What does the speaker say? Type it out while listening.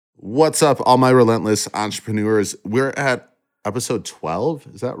What's up, all my relentless entrepreneurs? We're at episode 12.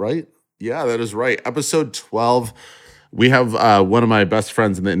 Is that right? Yeah, that is right. Episode 12. We have one of my best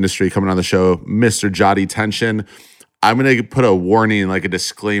friends in the industry coming on the show, Mr. Jadi Tention. I'm going to put a warning, like a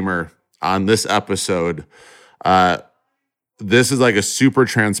disclaimer on this episode. This is like a super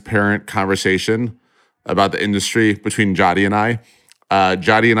transparent conversation about the industry between Jadi and I.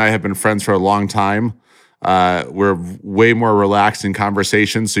 Jadi and I have been friends for a long time. We're way more relaxed in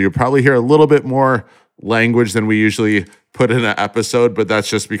conversation, so you'll probably hear a little bit more language than we usually put in an episode, but that's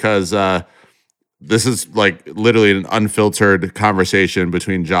just because this is like literally an unfiltered conversation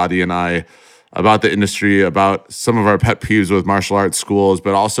between Jadi and I about the industry, about some of our pet peeves with martial arts schools,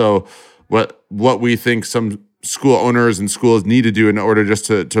 but also what we think some school owners and schools need to do in order just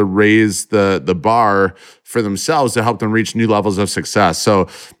to raise the bar for themselves to help them reach new levels of success. So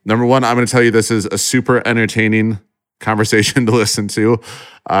number one, I'm going to tell you this is a super entertaining conversation to listen to.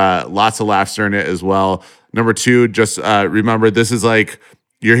 Lots of laughs during it as well. Number two, just remember this is like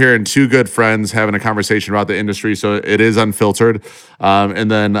you're hearing two good friends having a conversation about the industry, so it is unfiltered.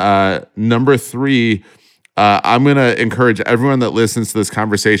 And then number three, I'm going to encourage everyone that listens to this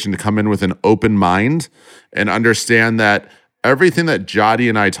conversation to come in with an open mind and understand that everything that Jadi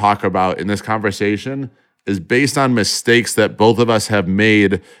and I talk about in this conversation is based on mistakes that both of us have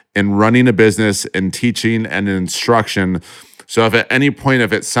made in running a business and teaching and instruction. So if at any point,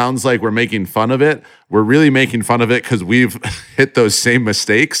 if it sounds like we're making fun of it, we're really making fun of it because we've hit those same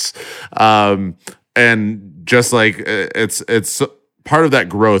mistakes. And just like it's part of that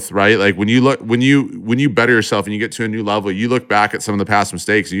growth, right? Like when you better yourself and you get to a new level, you look back at some of the past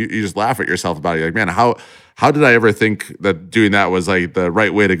mistakes, you just laugh at yourself about it. You're like, man, how did I ever think that doing that was like the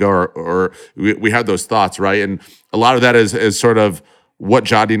right way to go? Or we had those thoughts, right? And a lot of that is sort of what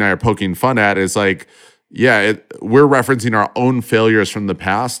Jadi and I are poking fun at is like, yeah, we're referencing our own failures from the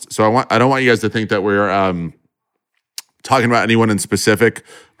past. So I don't want you guys to think that we're talking about anyone in specific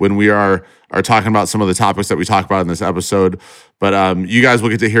when we are talking about some of the topics that we talk about in this episode. But you guys will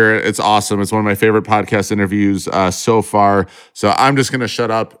get to hear it. It's awesome. It's one of my favorite podcast interviews so far. So I'm just going to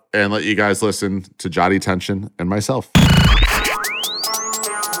shut up and let you guys listen to Jadi Tention and myself.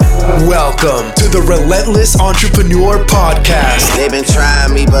 Welcome to the Relentless Entrepreneur Podcast. They've been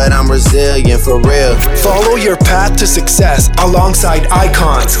trying me, but I'm resilient for real. Follow your path to success alongside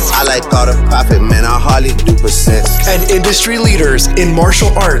icons. I like all the profit, man. I hardly do percents. And industry leaders in martial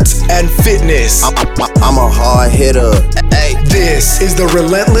arts and fitness. I'm a hard hitter. Hey. This is the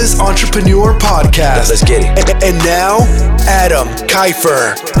Relentless Entrepreneur Podcast. Let's get it. And now, Adam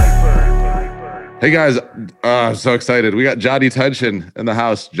Kiefer. Hey guys, I'm so excited. We got Jadi Tention in the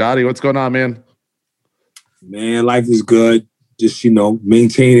house. Jadi, what's going on, man? Man, life is good. Just,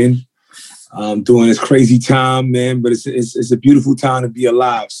 maintaining, doing this crazy time, man. But it's a beautiful time to be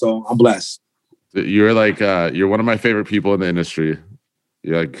alive. So I'm blessed. You're like, you're one of my favorite people in the industry.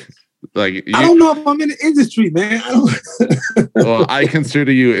 You're like I don't know if I'm in the industry, man. Well, I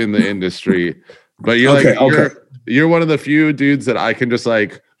consider you in the industry, but you're you're one of the few dudes that I can just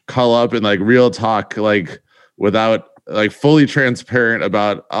like call up and like real talk, like without like fully transparent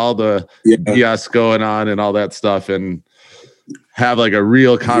about all the BS going on and all that stuff, and have like a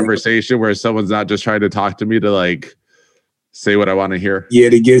real conversation where someone's not just trying to talk to me to like say what I want to hear.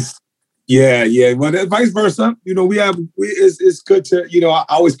 Well, vice versa. It's good to, I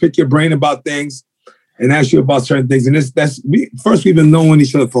always pick your brain about things and ask you about certain things. And we've been knowing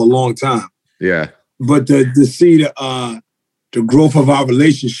each other for a long time. Yeah. But to see the growth of our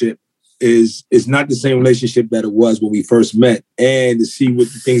relationship is not the same relationship that it was when we first met, and to see what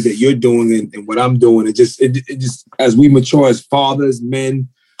the things that you're doing and what I'm doing, it just as we mature as fathers, men,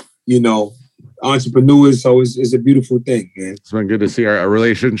 entrepreneurs. So it's a beautiful thing, man. It's been good to see our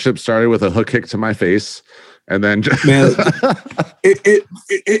relationship started with a hook kick to my face, and then man, it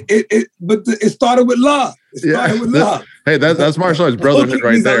started with love. Love. Hey, that's martial arts brotherhood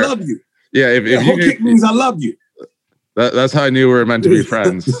right there. I love you. Yeah, if hook kick means I love you. That's how I knew we were meant to be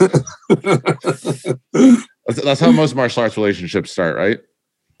friends. That's how most martial arts relationships start, right?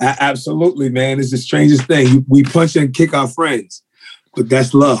 Absolutely, man. It's the strangest thing. We punch and kick our friends, but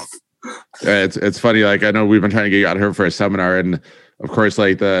that's love. Yeah, it's funny. Like, I know we've been trying to get you out here for a seminar, and of course,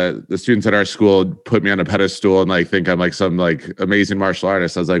 like the students at our school put me on a pedestal and like think I'm like some like amazing martial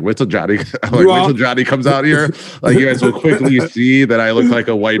artist. I was like, wait till Jadi comes out here. Like, you guys will quickly see that I look like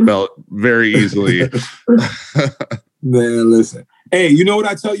a white belt very easily. Man, listen. Hey, you know what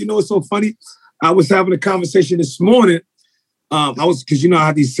I tell you? You know what's so funny? I was having a conversation this morning. Because I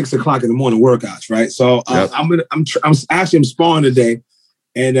have these 6 o'clock in the morning workouts, right? So I'm sparring today,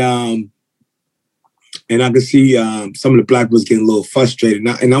 and And I could see some of the black boys getting a little frustrated.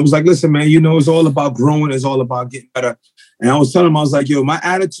 And I was like, listen, man, it's all about growing. It's all about getting better. And I was telling them, I was like, yo, my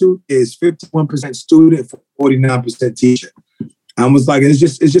attitude is 51% student, 49% teacher. I was like, it's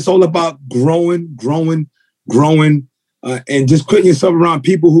just all about growing, and just putting yourself around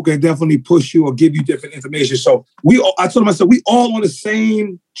people who can definitely push you or give you different information. So I told myself, we all on the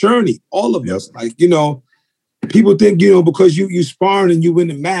same journey, all of us. Like, people think, because you sparring and you win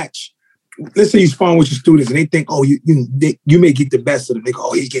the match. Let's say you sparring with your students and they think, oh, you may get the best of them. They go,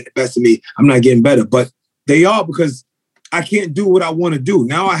 oh, he's getting the best of me. I'm not getting better. But they are, because I can't do what I want to do.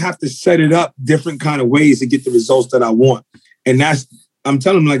 Now I have to set it up different kind of ways to get the results that I want. And I'm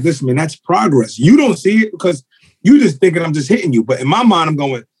telling them, like, listen, man, that's progress. You don't see it because you just thinking I'm just hitting you. But in my mind, I'm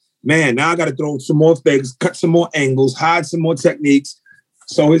going, man, now I got to throw some more fakes, cut some more angles, hide some more techniques.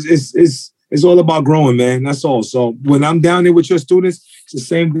 So it's all about growing, man. That's all. So when I'm down there with your students, it's the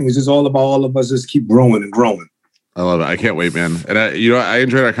same thing. It's just all about all of us just keep growing and growing. I love it. I can't wait, man. And I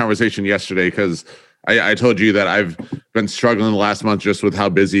enjoyed our conversation yesterday because I told you that I've been struggling the last month just with how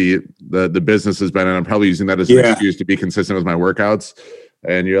busy the business has been. And I'm probably using that as an excuse to be consistent with my workouts.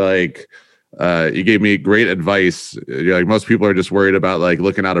 And you're like, you gave me great advice. You're like, most people are just worried about like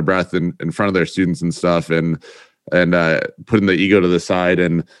looking out of breath in front of their students and stuff and putting the ego to the side.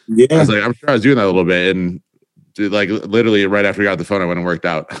 And I was like, I'm sure I was doing that a little bit. And like literally right after we got off the phone, I went and worked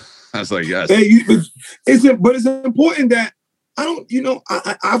out. I was like, yes. It's important that I don't,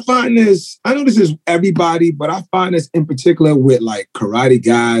 I find this, I know this is everybody, but I find this in particular with like karate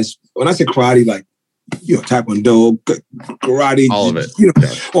guys. When I say karate, like, taekwondo, karate, all of it,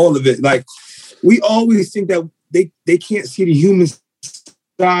 all of it. Like, we always think that they can't see the human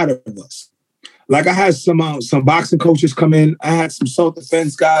side of us. Like, I had some boxing coaches come in. I had some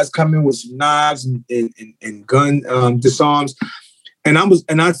self-defense guys come in with some knives and gun disarms. And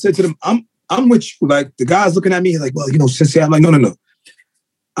I said to them, I'm with you. Like, the guys looking at me like, well, Sensei. I'm like, no.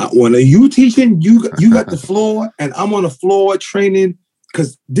 When you teaching, you got the floor, and I'm on the floor training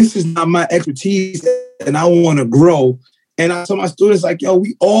because this is not my expertise, and I want to grow. And I told my students, like, yo,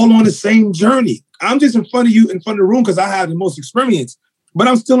 we all on the same journey. I'm just in front of you, in front of the room, because I have the most experience, but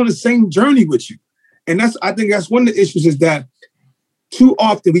I'm still on the same journey with you. And I think that's one of the issues, is that too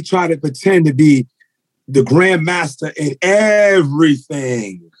often we try to pretend to be the grandmaster in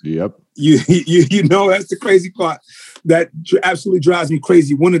everything. Yep. That's the crazy part that absolutely drives me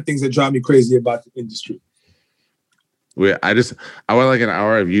crazy. One of the things that drive me crazy about the industry. I want like an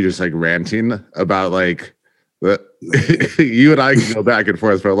hour of you just like ranting about like you and I can go back and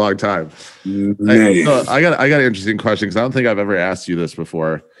forth for a long time. I got an interesting question because I don't think I've ever asked you this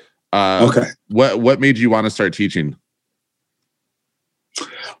before. Okay. What made you want to start teaching?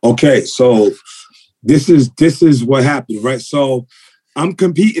 Okay, so this is what happened, right? So I'm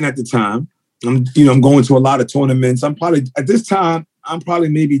competing at the time. I'm going to a lot of tournaments. I'm probably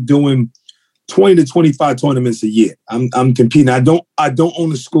maybe doing 20 to 25 tournaments a year. I'm competing. I don't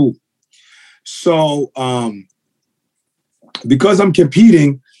own a school. So because I'm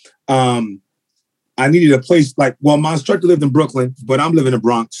competing, I needed a place my instructor lived in Brooklyn, but I'm living in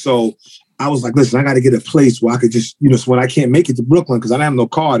Bronx. So I was like, listen, I got to get a place where I could just, so when I can't make it to Brooklyn because I don't have no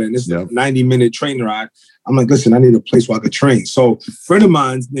car and it's a 90-minute train ride, I'm like, listen, I need a place where I could train. So a friend of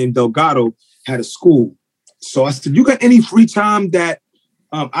mine named Delgado had a school. So I said, you got any free time that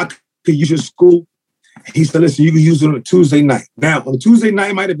I could use your school? He said, listen, you can use it on a Tuesday night. Now, on a Tuesday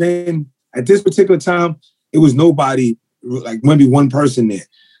night, it might have been, at this particular time, it was nobody, like maybe one person there.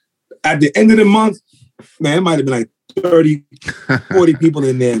 At the end of the month, man, it might have been like 30, 40 people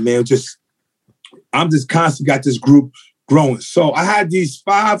in there, man. I'm just constantly got this group growing. So I had these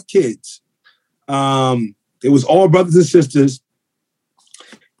 5 kids. It was all brothers and sisters.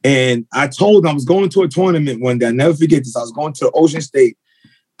 And I told them I was going to a tournament one day. I'll never forget this. I was going to Ocean State.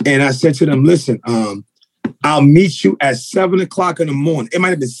 And I said to them, listen, I'll meet you at 7 o'clock in the morning. It might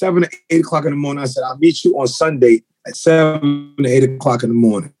have been 7 or 8 o'clock in the morning. I said, I'll meet you on Sunday at 7 or 8 o'clock in the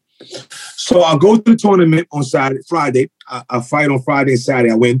morning. So I'll go to the tournament on Friday. I fight on Friday and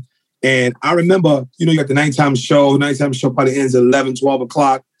Saturday. I win. And I remember, you got the nighttime show. Nighttime show probably ends at 11, 12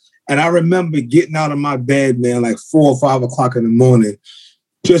 o'clock. And I remember getting out of my bed, man, like 4 or 5 o'clock in the morning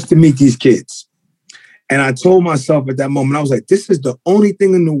just to meet these kids. And I told myself at that moment, I was like, this is the only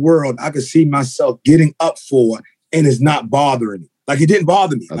thing in the world I could see myself getting up for and it's not bothering me. Like, it didn't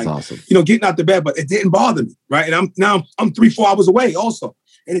bother me. That's like, awesome. Getting out the bed, but it didn't bother me, right? And I'm 3-4 hours away also.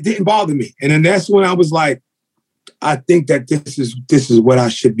 And it didn't bother me. And then that's when I was like, I think that this is what I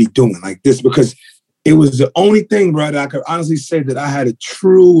should be doing, like this, because it was the only thing, bro, that I could honestly say that I had a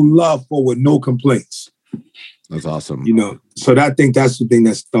true love for with no complaints. That's awesome. So I think that's the thing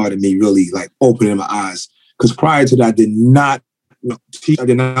that started me really like opening my eyes. Because prior to that, I did not teach. I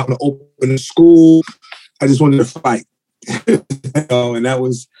did not want to open a school. I just wanted to fight. And that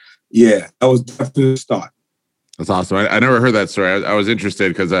was definitely the start. That's awesome. I never heard that story. I was interested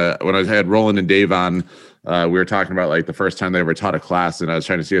because when I had Roland and Dave on, we were talking about like the first time they ever taught a class, and I was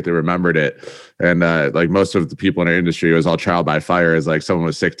trying to see if they remembered it. And like most of the people in our industry, it was all trial by fire. It's like someone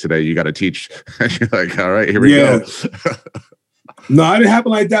was sick today, you got to teach. And you're like, all right, here we go. No, it didn't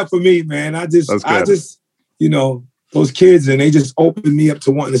happen like that for me, man. I just, those kids, and they just opened me up to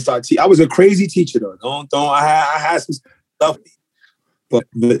wanting to start teaching. I was a crazy teacher though. I had some stuff, but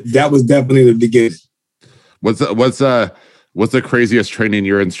that was definitely the beginning. What's the craziest training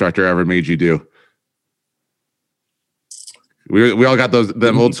your instructor ever made you do? We all got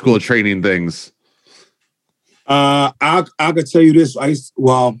them old school training things. I could tell you this. I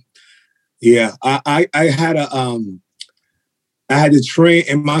had to train,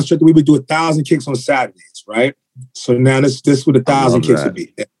 and my instructor, we would do 1,000 kicks on Saturdays, right? So now this what 1,000 kicks would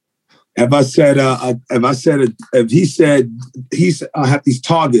be. If he said I have these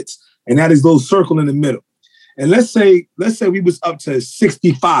targets, and that is little circle in the middle. And let's say we was up to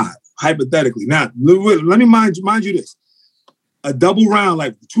 65, hypothetically. Now, let me mind you this. A double round,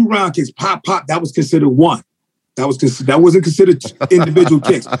 like 2 round kicks, pop, that was considered one. That wasn't considered individual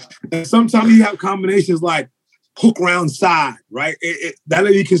kicks. And sometimes you have combinations like hook round side, right? That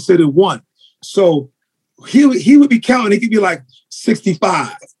would be considered one. So he would be counting. He could be like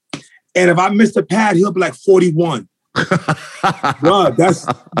 65. And if I missed a pad, he'll be like 41. This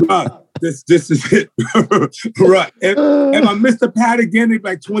is it. Right. If I missed a pad again, it'd be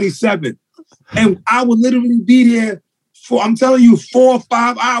like 27. And I would literally be there for, I'm telling you, 4 or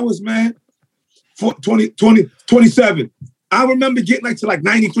 5 hours, man. 27. I remember getting like to like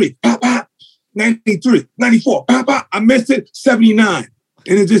 93. 93, 94. I missed it, 79.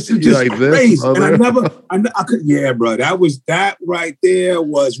 And it just like crazy. This, and I could, bro. That right there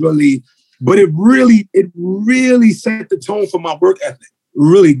was really, but it really set the tone for my work ethic. It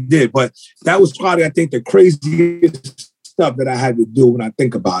really did. But that was probably, I think, the craziest stuff that I had to do when I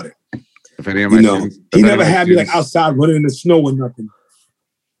think about it. If any of my students, he never had me like outside running in the snow or nothing.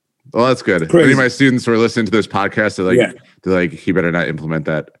 Well, that's good. If any of my students were listening to this podcast, they're like, he better not implement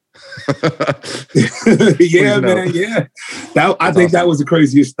that. Man. Yeah. I think that was the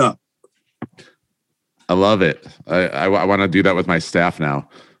craziest stuff. I love it. I want to do that with my staff now.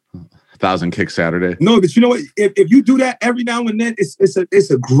 1,000 kicks Saturday. No, but you know what? If you do that every now and then,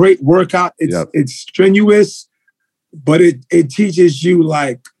 it's a great workout. It's strenuous, but it teaches you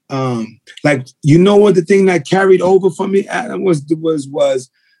what the thing that carried over for me, Adam, was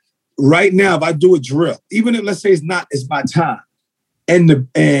right now, if I do a drill, even if let's say it's my time, and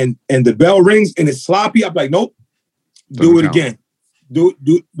the bell rings and it's sloppy, I'm like, nope, do it again. Do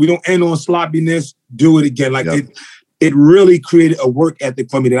we don't end on sloppiness, do it again. It really created a work ethic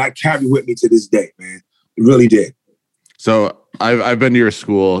for me that I carry with me to this day, man. It really did. So I've been to your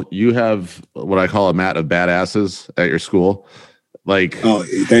school. You have what I call a mat of badasses at your school. Oh,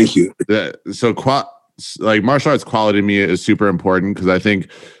 thank you. Martial arts quality to me is super important because I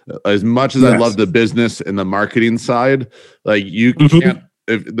think as much as I love the business and the marketing side, you can't,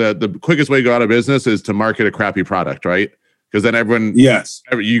 if the quickest way to go out of business is to market a crappy product, right? Because then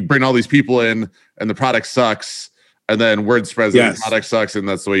you bring all these people in and the product sucks, and then word spreads that the product sucks, and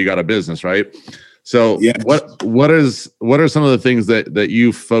that's the way you got a business, right? So what are some of the things that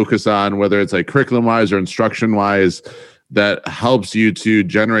you focus on, whether it's like curriculum wise or instruction wise, that helps you to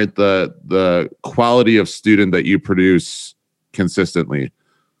generate the quality of student that you produce consistently?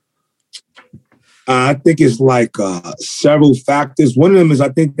 I think it's several factors. One of them is I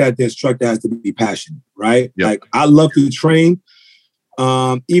think that the instructor has to be passionate, right? Yep. I love to train.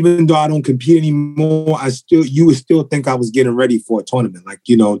 Even though I don't compete anymore, you would still think I was getting ready for a tournament.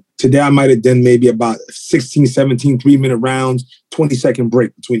 Today I might have done maybe about 16, 17 3-minute rounds, 20-second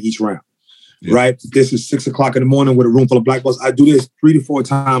break between each round. Yeah. Right? This is 6 o'clock in the morning with a room full of black belts. I do this 3 to 4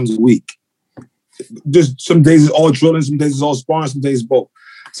 times a week. Just some days it's all drilling, some days it's all sparring, some days both.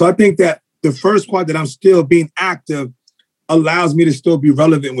 So I think that the first part that I'm still being active allows me to still be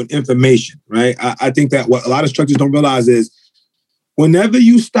relevant with information, right? I think that what a lot of instructors don't realize is whenever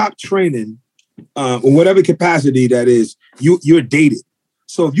you stop training, in whatever capacity that is, you're dated.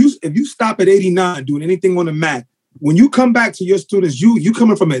 So if you stop at 89 doing anything on the mat, when you come back to your students, you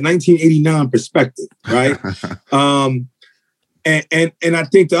coming from a 1989 perspective, right? And I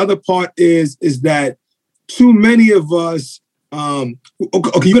think the other part is that too many of us Okay,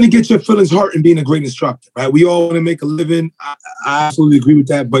 you're going to get your feelings hurt in being a great instructor, right? We all want to make a living. I absolutely agree with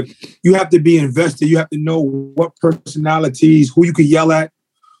that. But you have to be invested. You have to know what personalities, who you can yell at,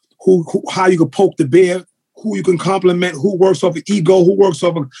 how you can poke the bear, who you can compliment, who works off of ego, who works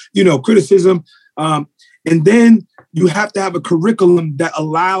off of, criticism. And then you have to have a curriculum that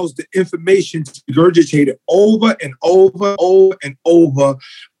allows the information to be regurgitated over and over and over,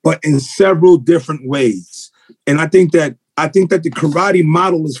 but in several different ways. And I think that the karate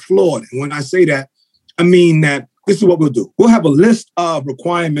model is flawed. And when I say that, I mean that this is what we'll do. We'll have a list of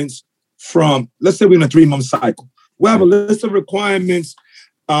requirements from, let's say we're in a 3-month cycle. We'll have a list of requirements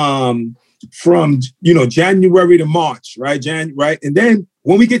from, January to March, right? Right. And then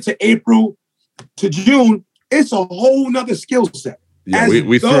when we get to April to June, it's a whole nother skill set. Yeah,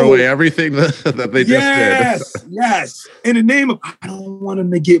 we throw away everything that they just did. Yes. In the name of, I don't want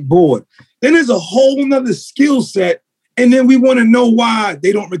them to get bored. Then there's a whole nother skill set. And then we want to know why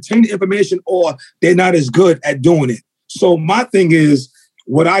they don't retain the information or they're not as good at doing it. So my thing is,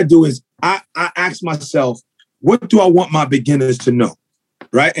 what I do is I ask myself, what do I want my beginners to know?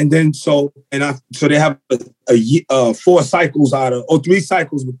 Right. And then so they have a 4 cycles or 3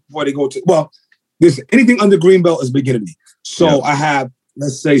 cycles before they go to, anything under green belt is beginner to me. So I have,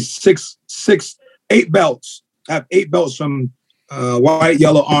 let's say 8 belts. I have 8 belts from white,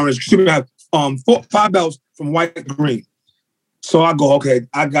 yellow, orange. I have 5 belts from white, green. So I go, okay,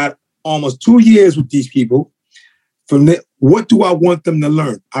 I got almost 2 years with these people. What do I want them to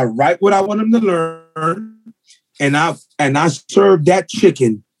learn? I write what I want them to learn, and I serve that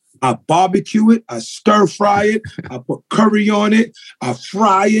chicken. I barbecue it, I stir fry it, I put curry on it, I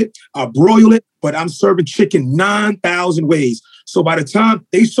fry it, I broil it, but I'm serving chicken 9,000 ways. So by the time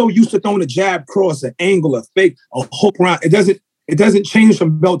they so used to throwing a jab, cross, an angle, a fake, a hook round, it doesn't change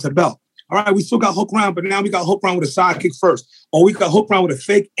from belt to belt. All right, we still got hook round, but now we got hook round with a side kick first, or we got hook round with a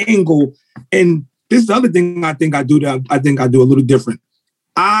fake angle. And this is the other thing I think I do a little different.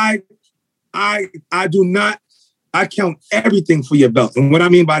 I count everything for your belt. And what I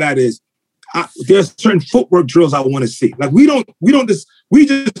mean by that is there's certain footwork drills I want to see. Like we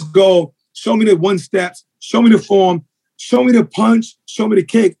just go, show me the 1 steps, show me the form, show me the punch, show me the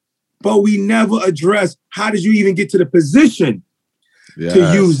kick, but we never address how did you even get to the position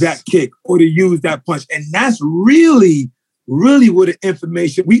to use that kick or to use that punch. And that's really, really what the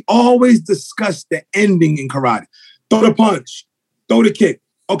information, we always discuss the ending in karate. Throw the punch, throw the kick.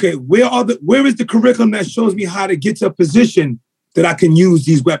 Okay, where is the curriculum that shows me how to get to a position that I can use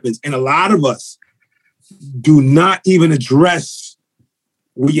these weapons? And a lot of us do not even address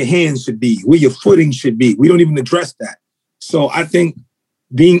where your hands should be, where your footing should be. We don't even address that. So I think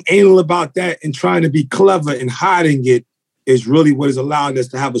being anal about that and trying to be clever and hiding it is really what is allowing us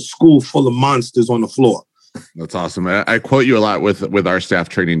to have a school full of monsters on the floor. That's awesome. I quote you a lot with our staff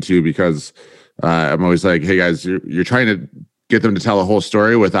training too, because I'm always like, hey guys, you're trying to get them to tell a whole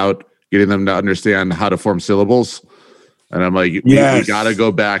story without getting them to understand how to form syllables. And I'm like, we got to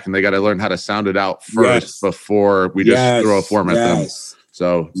go back and they got to learn how to sound it out first before we just throw a form at them.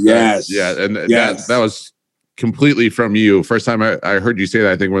 So that was completely from you. First time I heard you say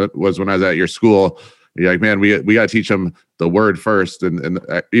that, I think was when I was at your school. You're like, man, we got to teach them the word first, and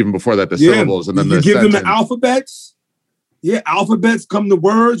even before that, the syllables, and then you give them the alphabets. Yeah, alphabets come to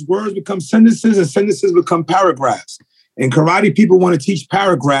words. Words become sentences, and sentences become paragraphs. And karate people want to teach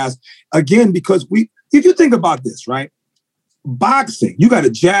paragraphs again because if you think about this, right? Boxing, you got a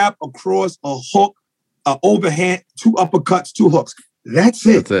jab, a cross, a hook, an overhand, 2 uppercuts, 2 hooks. That's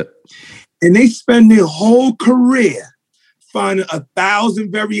it. That's it. And they spend their whole career finding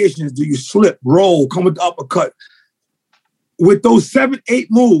 1,000 variations. Do you slip, roll, come with the uppercut? With those 7, 8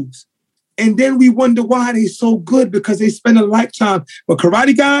 moves. And then we wonder why they're so good because they spend a lifetime. But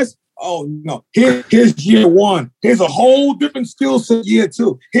karate guys, oh no, here's year 1. Here's a whole different skill set year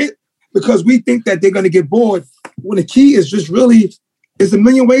 2. Because we think that they're going to get bored. When the key is just really, there's a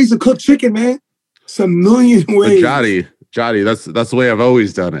million ways to cook chicken, man. It's a million ways. Jadi, that's the way I've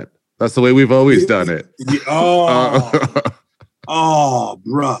always done it. That's the way we've always done it.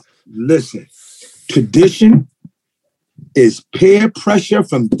 Bro, listen. Tradition is peer pressure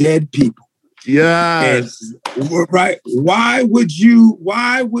from dead people. Yes. And, right. Why would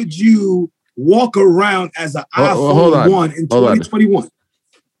you walk around as an iPhone 1 in 2021?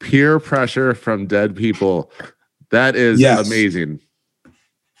 Peer pressure from dead people. That is amazing.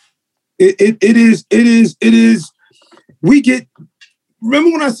 It is. We get,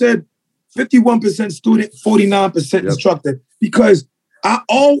 remember when I said 51% student, 49% instructor? Because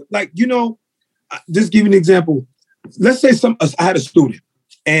just give you an example. Let's say I had a student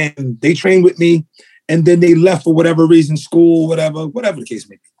and they trained with me and then they left for whatever reason, school, whatever the case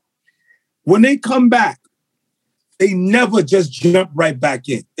may be. When they come back, they never just jump right back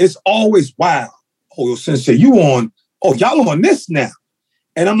in. It's always, wow, oh, yo, sensei, you on, oh, y'all on this now.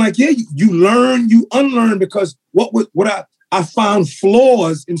 And I'm like, yeah, you learn, you unlearn, because what I found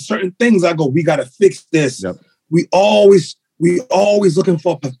flaws in certain things. I go, we got to fix this. Yep. We always looking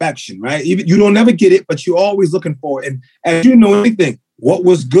for perfection, right? Even you don't never get it, but you're always looking for it. And as you know anything, what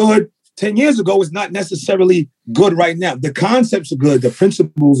was good 10 years ago is not necessarily good right now. The concepts are good, the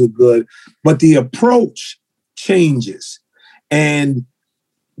principles are good, but the approach changes. And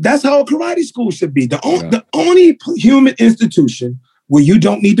that's how a karate school should be. The only human institution where you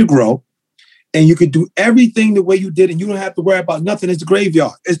don't need to grow and you can do everything the way you did and you don't have to worry about nothing is the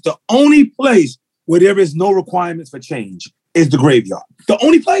graveyard. It's the only place where there is no requirements for change is the graveyard. The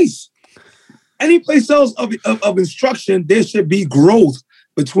only place. Any place else of instruction, there should be growth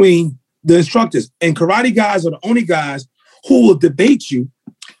between the instructors. And karate guys are the only guys who will debate you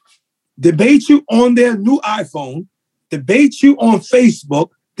on their new iPhone, debate you on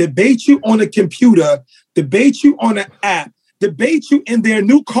Facebook, debate you on a computer, debate you on an app, debate you in their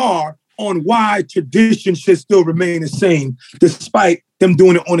new car on why tradition should still remain the same despite them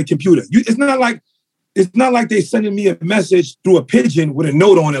doing it on a computer. It's not like they sending me a message through a pigeon with a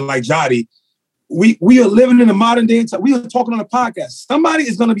note on it like Jadi. We are living in a modern day. We are talking on a podcast. Somebody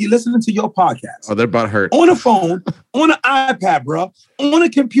is going to be listening to your podcast. Oh, their butt hurt. On a phone, on an iPad, bro, on a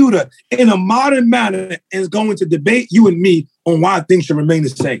computer, in a modern manner, and is going to debate you and me on why things should remain the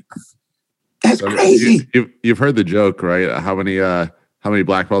same. That's crazy. You've heard the joke, right? How many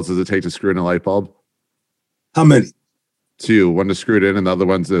black belts does it take to screw in a light bulb? How many? 2. One to screw it in, and the other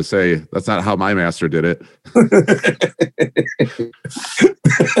one's to say, "That's not how my master did it."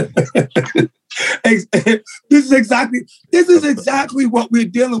 This is exactly what we're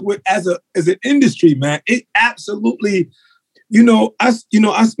dealing with as an industry, man. It absolutely, I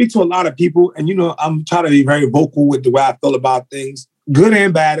speak to a lot of people, and I'm trying to be very vocal with the way I feel about things, good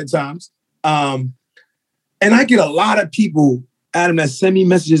and bad at times. And I get a lot of people, Adam, that send me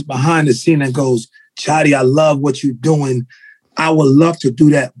messages behind the scene that goes, "Jadi, I love what you're doing. I would love to do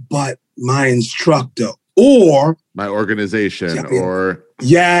that, but my instructor or my organization or..."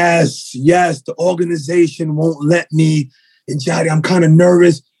 Yes, the organization won't let me. And Jadi, I'm kind of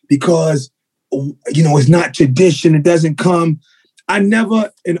nervous because, it's not tradition. It doesn't come. I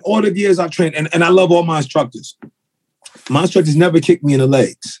never, in all the years I've trained, and I love all my instructors. My instructors never kicked me in the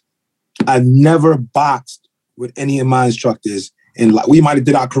legs. I never boxed with any of my instructors. And like we might have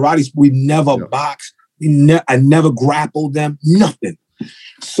did our karate, we never boxed. I never grappled them, nothing.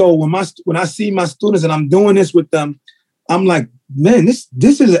 So when I see my students and I'm doing this with them, I'm like, man, this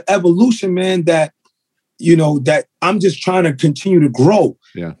is an evolution, man, that I'm just trying to continue to grow.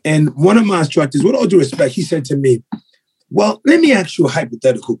 Yeah. And one of my instructors, with all due respect, he said to me, well, let me ask you a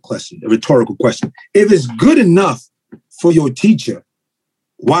hypothetical question, a rhetorical question. If it's good enough for your teacher,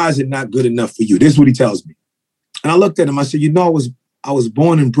 why is it not good enough for you? This is what he tells me. And I looked at him, I said, I was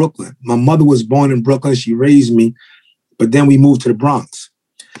born in Brooklyn. My mother was born in Brooklyn. She raised me, but then we moved to the Bronx.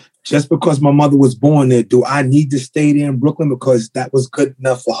 Just because my mother was born there, do I need to stay there in Brooklyn because that was good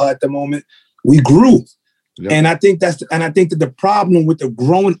enough for her at the moment? We grew. Yep. And I think that the problem with the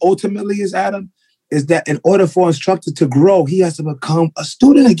growing ultimately is, Adam, is that in order for an instructor to grow, he has to become a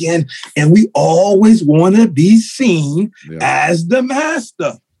student again. And we always want to be seen as the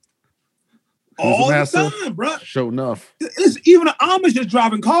master. All the time, bro. Show enough. Even the Amish is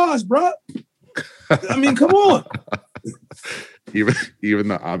driving cars, bro. I mean, come on. Even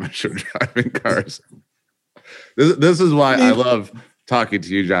the Amish are driving cars. This is why I love talking to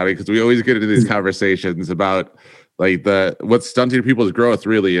you, Jadi, because we always get into these conversations about like what's stunting people's growth,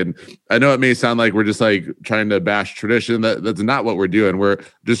 really. And I know it may sound like we're just like trying to bash tradition. That's not what we're doing. We're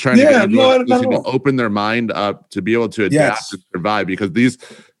just trying to get everyone to open their mind up to be able to adapt and survive, because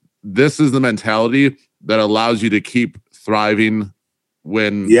this is the mentality that allows you to keep thriving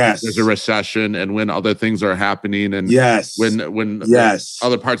when there's a recession and when other things are happening and when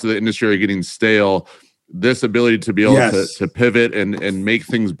other parts of the industry are getting stale. This ability to be able to pivot and make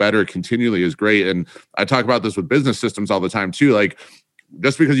things better continually is great. And I talk about this with business systems all the time too. Like,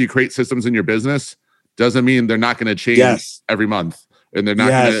 just because you create systems in your business doesn't mean they're not going to change every month. And they're not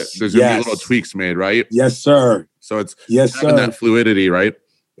there's going to be little tweaks made, right? Yes, sir. So it's having that fluidity, right?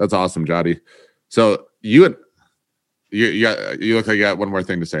 That's awesome, Jadi. So you look like you got one more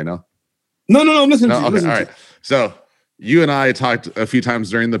thing to say, no? No, listen to you. Okay, all right. So you and I talked a few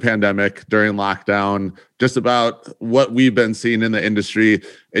times during the pandemic, during lockdown, just about what we've been seeing in the industry.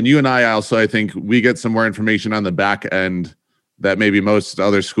 And you and I also, I think we get some more information on the back end that maybe most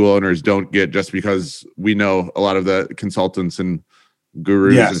other school owners don't get, just because we know a lot of the consultants and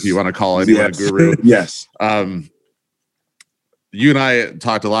gurus, if you want to call anyone a guru. Yes. You and I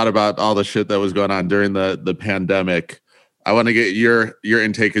talked a lot about all the shit that was going on during the pandemic. I want to get your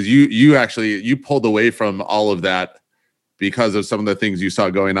intake, because you pulled away from all of that because of some of the things you saw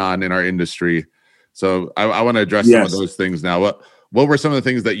going on in our industry. So I want to address some of those things now. What were some of the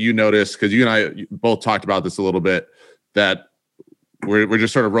things that you noticed? Because you and I both talked about this a little bit, that we're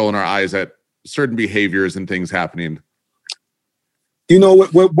just sort of rolling our eyes at certain behaviors and things happening. You know,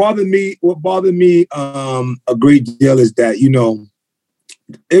 what bothered me a great deal is that, you know,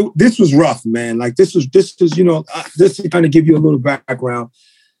 this was rough, man. Like this is, you know, just to kind of give you a little background.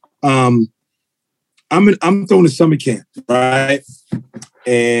 I'm throwing a summer camp, right?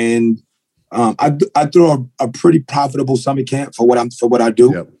 And I throw a pretty profitable summer camp for what I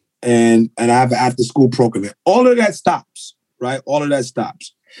do. Yep. And I have an after school program. All of that stops, right? All of that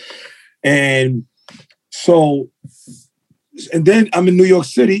stops. And so, and then I'm in New York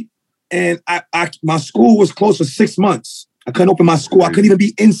City, and my school was closed for 6 months. I couldn't open my school. I couldn't even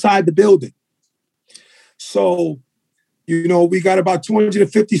be inside the building. So, you know, we got about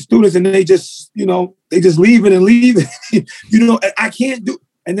 250 students, and they just leaving and leaving. You know, I can't do.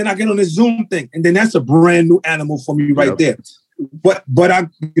 And then I get on this Zoom thing, and then that's a brand new animal for me right there. But I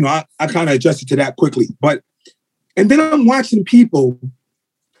kind of adjusted to that quickly. And then I'm watching people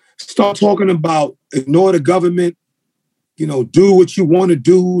start talking about ignore the government, you know, do what you want to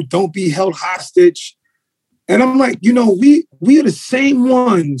do, don't be held hostage. And I'm like, you know, we are the same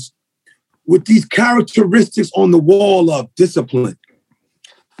ones with these characteristics on the wall of discipline,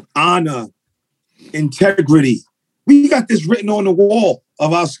 honor, integrity. We got this written on the wall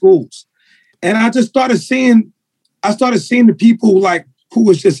of our schools. And I just started seeing the people like who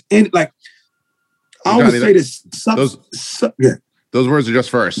was just in, like, I always say this. Those words are just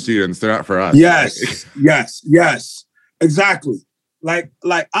for our students. They're not for us. Yes. Exactly. Like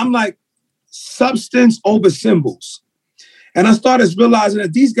I'm like substance over symbols. And I started realizing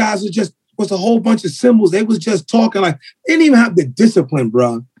that these guys was a whole bunch of symbols. They was just talking like, they didn't even have the discipline,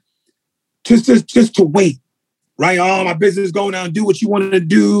 bro. Just to wait. Right? Oh, my business is going down, do what you want to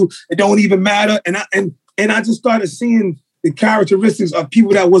do. It don't even matter. And I just started seeing the characteristics of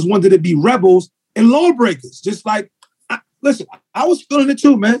people that was wanted to be rebels and lawbreakers. Just like, listen, I was feeling it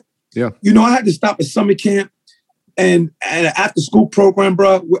too, man. Yeah. You know, I had to stop at summer camp and an after school program,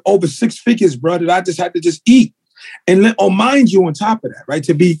 bro, with over 6 figures, bro, that I just had to just eat. And mind you, on top of that, right,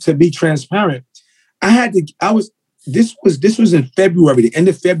 to be transparent, this was in February, the end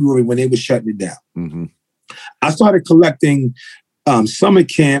of February, when they were shutting it down. Mm-hmm. I started collecting summer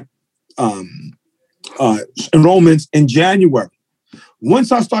camp enrollments in January.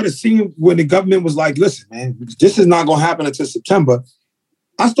 Once I started seeing when the government was like, listen, man, this is not going to happen until September,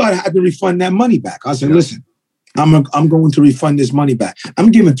 I started having to refund that money back. I said, listen, I'm going to refund this money back.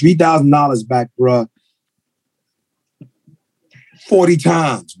 I'm giving $3,000 back, bro, 40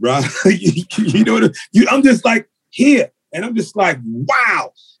 times, bro. You know what I'm just like, here. And I'm just like,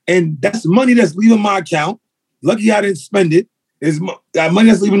 wow. And that's money that's leaving my account. Lucky I didn't spend it. It's that money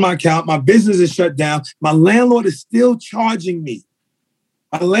that's leaving my account. My business is shut down. My landlord is still charging me.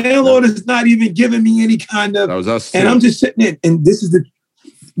 My landlord is not even giving me any kind of. That was us too. And I'm just sitting there. And this is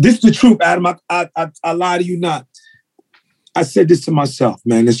the truth, Adam. I lie to you not. I said this to myself,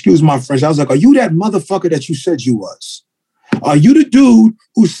 man. Excuse my French. I was like, are you that motherfucker that you said you was? Are you the dude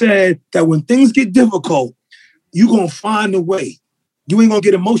who said that when things get difficult, you're going to find a way? You ain't going to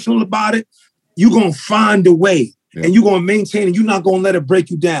get emotional about it. You're going to find a way. Yeah. And you're going to maintain it. You're not going to let it break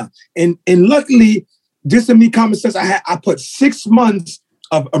you down. And luckily, just in me common sense, I put 6 months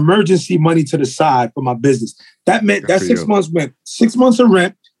of emergency money to the side for my business. That meant that 6 months went 6 months of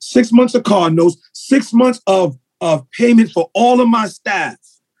rent, 6 months of car notes, 6 months of payment for all of my staff,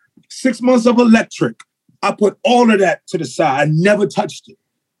 6 months of electric. I put all of that to the side. I never touched it,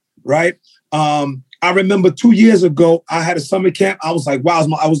 right? I remember 2 years ago, I had a summer camp. I was like, wow,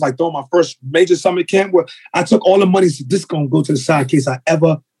 I was like throwing my first major summer camp where I took all the money. So this is going to go to the side in case if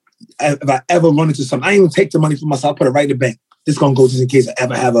I ever run into something. I ain't even take the money for myself. I put it right in the bank. This is going to go just in case I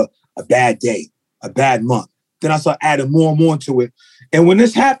ever have a bad day, a bad month. Then I started adding more and more to it. And when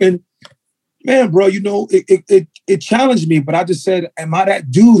this happened, man, bro, you know, it challenged me. But I just said, am I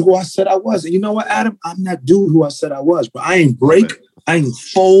that dude who I said I was? And you know what, Adam? I'm that dude who I said I was. But I ain't break. I ain't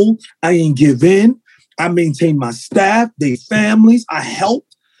fold. I ain't give in. I maintain my staff, their families. I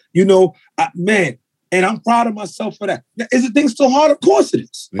helped, you know, man. And I'm proud of myself for that. Now, is the thing still hard? Of course it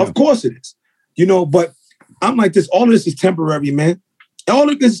is. Yeah. Of course it is. You know, but I'm like this. All of this is temporary, man. All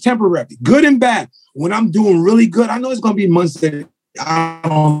of this is temporary, good and bad. When I'm doing really good, I know it's going to be months that I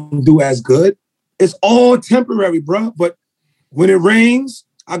don't do as good. It's all temporary, bro. But when it rains,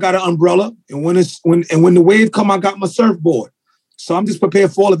 I got an umbrella, and when the wave come, I got my surfboard. So I'm just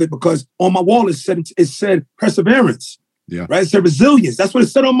prepared for all of it because on my wall it said perseverance. Yeah. Right. It said resilience. That's what it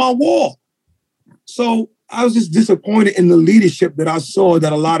said on my wall. So I was just disappointed in the leadership that I saw,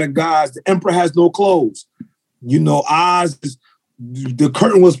 that a lot of guys, the emperor has no clothes. You know, the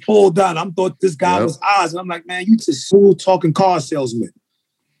curtain was pulled down. I thought this guy was Oz. And I'm like, man, you just smooth talking car salesman,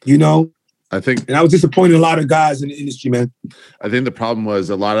 you know? And I was disappointed in a lot of guys in the industry, man. I think the problem was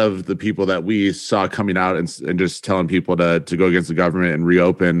a lot of the people that we saw coming out and just telling people to go against the government and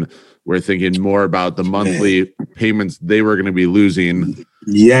reopen were thinking more about the monthly payments they were going to be losing.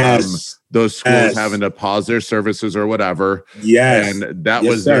 Yes. Those schools having to pause their services or whatever. Yes. And that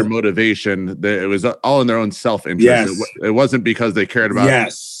was their motivation. It was all in their own self-interest. Yes. It wasn't because they cared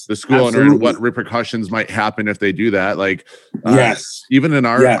about the school owner and what repercussions might happen if they do that. Like, even in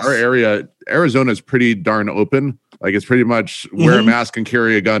our area, Arizona is pretty darn open. Like, it's pretty much wear a mask and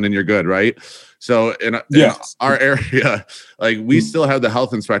carry a gun and you're good, right? So in our area, like, we still have the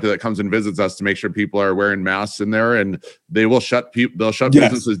health inspector that comes and visits us to make sure people are wearing masks in there, and they will shut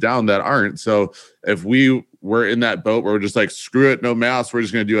businesses down that aren't. So if we were in that boat where we're just like, screw it, no masks, we're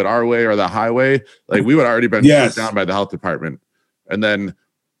just going to do it our way or the highway, like, we would already been shut down by the health department. And then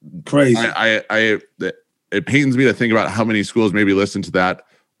crazy. It pains me to think about how many schools maybe listened to that,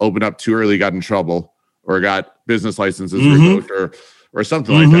 opened up too early, got in trouble, or got business licenses revoked or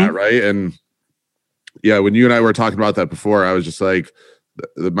something like that, right? And yeah, when you and I were talking about that before, I was just like,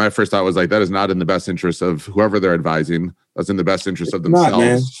 my first thought was like, that is not in the best interest of whoever they're advising. That's in the best interest of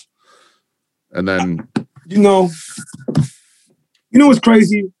themselves. And then, you know what's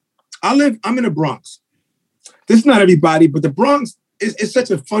crazy? I'm in the Bronx. This is not everybody, but the Bronx is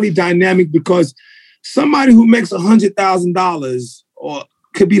such a funny dynamic because somebody who makes $100,000 or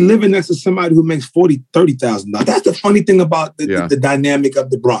could be living next to somebody who makes $40,000, $30,000. That's the funny thing about the dynamic of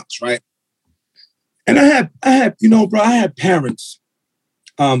the Bronx, right? And I had, bro, I had parents.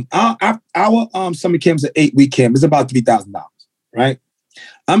 Our summer camp is an 8-week camp. It's about $3,000, right?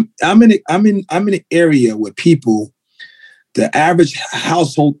 I'm in an area where people, the average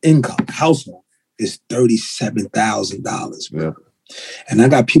household income is $37,000, bro. Yeah. And I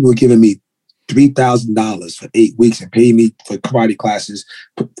got people giving me $3,000 for 8 weeks and pay me for karate classes.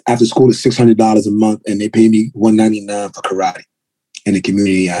 After school is $600 a month, and they pay me $199 for karate in the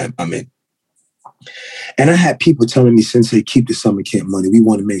community I'm in. And I had people telling me, Sensei, keep the summer camp money. We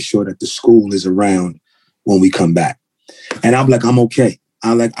want to make sure that the school is around when we come back. And I'm like, I'm okay.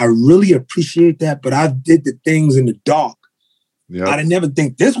 I really appreciate that, but I did the things in the dark. Yep. I didn't never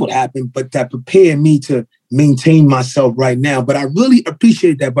think this would happen, but that prepared me to maintain myself right now. But I really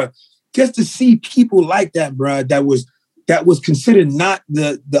appreciate that. But just to see people like that, bro, that was considered not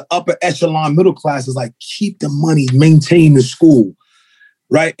the upper echelon middle class, is like, keep the money, maintain the school,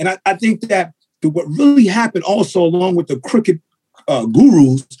 right? And I think that what really happened also, along with the crooked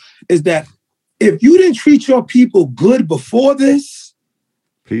gurus, is that if you didn't treat your people good before this,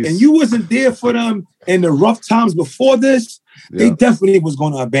 and you wasn't there for them in the rough times before this, they definitely was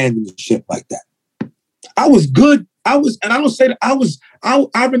going to abandon the ship like that. I was good. And I don't say that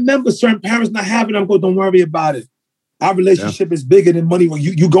I remember certain parents not having them go, don't worry about it. Our relationship is bigger than money. When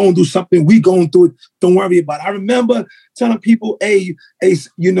you going through something, we going through it. Don't worry about it. I remember telling people, I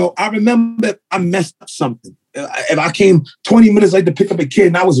remember I messed up something. If I came 20 minutes late to pick up a kid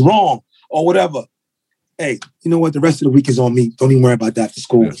and I was wrong or whatever, hey, you know what? The rest of the week is on me. Don't even worry about that for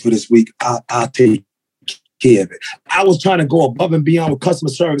school for this week. I'll take care of it. I was trying to go above and beyond with customer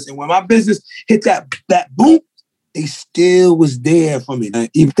service. And when my business hit that boom, they still was there for me.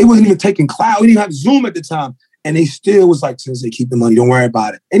 They wasn't even taking cloud. We didn't have Zoom at the time. And they still was like, since they keep the money, don't worry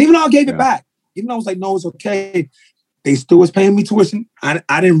about it. And even though I gave it back, even though I was like, no, it's okay, they still was paying me tuition. I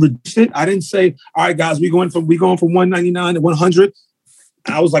didn't reduce it. I didn't say, all right, guys, we going from $199 to $100.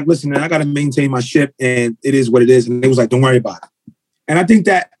 I was like, listen, man, I got to maintain my ship, and it is what it is. And they was like, don't worry about it. And I think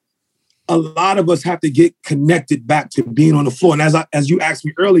that a lot of us have to get connected back to being on the floor. And as you asked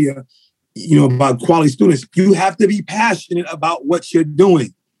me earlier, about quality students, you have to be passionate about what you're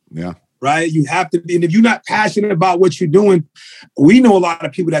doing. Yeah. Right? You have to be. And if you're not passionate about what you're doing, we know a lot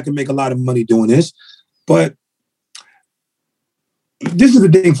of people that can make a lot of money doing this. But this is the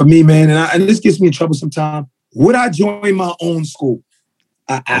thing for me, man. And this gets me in trouble sometimes. Would I join my own school?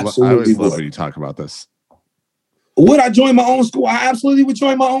 I absolutely I always would. love when you talk about this. Would I join my own school? I absolutely would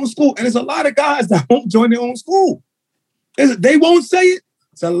join my own school. And there's a lot of guys that won't join their own school. They won't say it.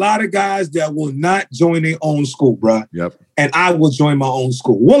 It's a lot of guys that will not join their own school, bro. Yep. And I will join my own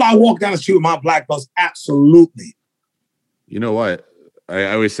school. Will I walk down the street with my black belts? Absolutely. You know what?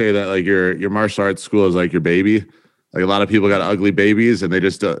 I always say that like your martial arts school is like your baby. Like a lot of people got ugly babies, and they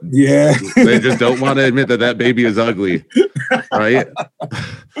just they just don't want to admit that baby is ugly, right?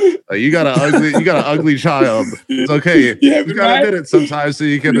 Like you got an ugly child. It's okay. Yeah, you gotta admit it sometimes, so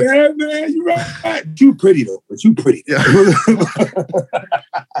you can. Yeah, man, you're right. You pretty though, but you pretty. Yeah.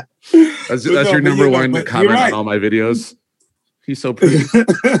 that's your number one comment on all my videos. He's so pretty.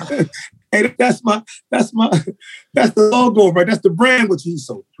 Hey, that's the logo, right? That's the brand. Which he's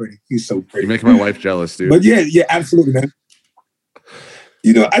so pretty. He's so pretty. You're making my wife jealous, dude. But yeah, absolutely, man.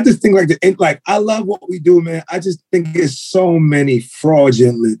 You know, I just think I love what we do, man. I just think there's so many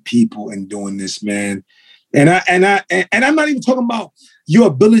fraudulent people in doing this, man. And I'm not even talking about your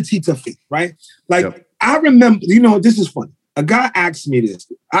ability to fit, right? Like I remember, you know, this is funny. A guy asked me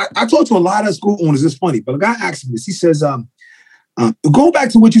this. I talked to a lot of school owners. It's funny, but a guy asked me this. He says, go back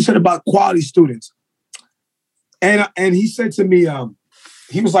to what you said about quality students. And he said to me,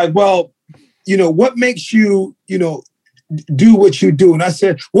 he was like, well, you know, what makes you, you know, do what you do? And I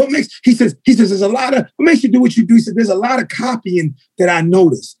said, he says, there's a lot of, what makes you do what you do? He said, there's a lot of copying that I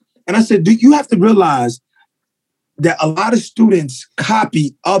noticed. And I said, you have to realize that a lot of students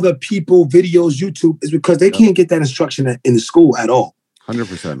copy other people, videos, YouTube, is because they can't get that instruction in the school at all.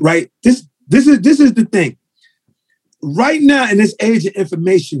 100%. Right? This is the thing. Right now, in this age of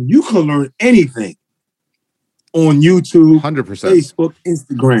information, you can learn anything on YouTube, 100%. Facebook,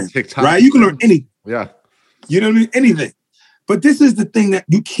 Instagram, TikTok, right? You can learn anything. Yeah. You know what I mean? Anything. But this is the thing that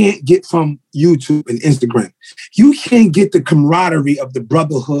you can't get from YouTube and Instagram. You can't get the camaraderie of the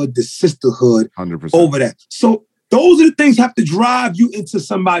brotherhood, the sisterhood 100%. over that. So those are the things have to drive you into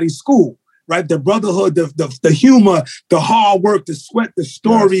somebody's school, right? The brotherhood, the humor, the hard work, the sweat, the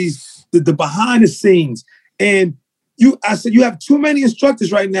stories, the behind the scenes. And I said, you have too many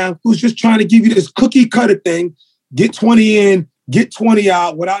instructors right now who's just trying to give you this cookie cutter thing, get 20 in, get 20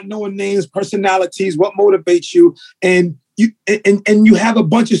 out without knowing names, personalities, what motivates you. And you have a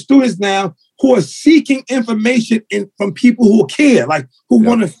bunch of students now who are seeking information from people who care, like who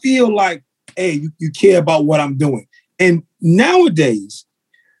want to feel like, hey, you care about what I'm doing. And nowadays,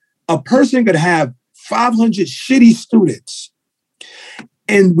 a person could have 500 shitty students,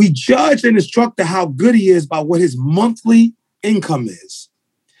 and we judge an instructor how good he is by what his monthly income is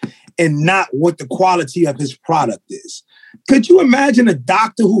and not what the quality of his product is. Could you imagine a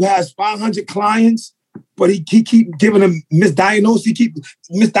doctor who has 500 clients, but he keep giving them misdiagnosed? He keep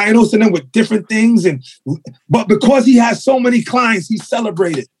misdiagnosing them with different things. But because he has so many clients, he's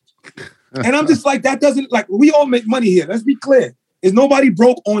celebrated. And I'm just like, that doesn't, like, we all make money here. Let's be clear. There's nobody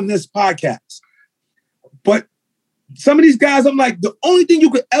broke on this podcast. But some of these guys, I'm like, the only thing you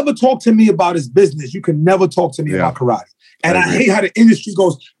could ever talk to me about is business. You can never talk to me about karate. And I hate how the industry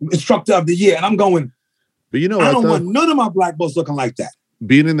goes instructor of the year. And I'm going, but you know what, I don't want none of my black belts looking like that.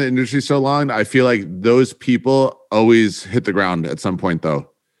 Being in the industry so long, I feel like those people always hit the ground at some point, though,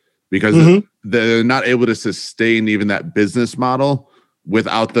 because they're not able to sustain even that business model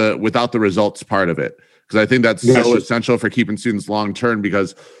without the results part of it. Because I think that's so essential for keeping students long term,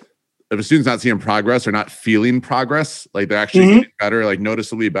 because if a student's not seeing progress or not feeling progress, like they're actually getting better, like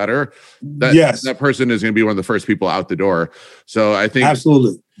noticeably better, that person is going to be one of the first people out the door. So I think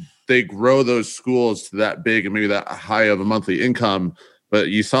absolutely they grow those schools to that big and maybe that high of a monthly income. But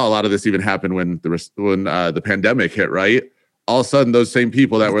you saw a lot of this even happen when the pandemic hit, right? All of a sudden, those same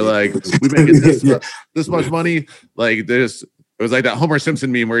people that were like, we making this much money, like this. It was like that Homer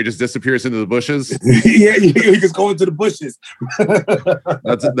Simpson meme where he just disappears into the bushes. He just go into the bushes.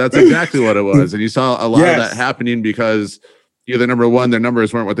 That's exactly what it was. And you saw a lot of that happening because either number one, their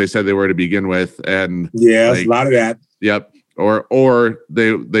numbers weren't what they said they were to begin with. And a lot of that. Yep. Or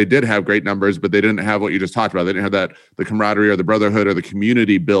they did have great numbers, but they didn't have what you just talked about. They didn't have the camaraderie or the brotherhood or the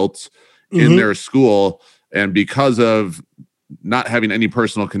community built in their school. And because of not having any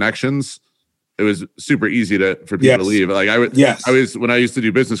personal connections, it was super easy for people to leave. Like I was when I used to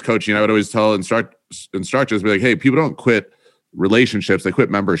do business coaching, I would always tell instructors, be like, hey, people don't quit relationships, they quit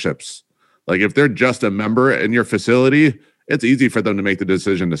memberships. Like if they're just a member in your facility, it's easy for them to make the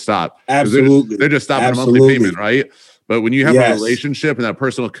decision to stop. Absolutely. They're just stopping a monthly payment, right? But when you have a relationship and that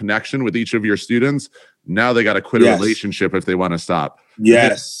personal connection with each of your students, now they got to quit a relationship if they want to stop.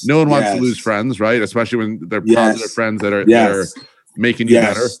 Yes. No one wants to lose friends, right? Especially when they're positive friends that are making you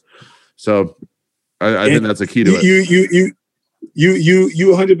better. So I think that's a key to it. You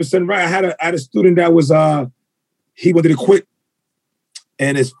 100% right. I had a student that was he wanted to quit,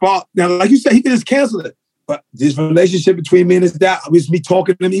 and his fault. Now, like you said, he could just cancel it, But this relationship between me and his dad, it was me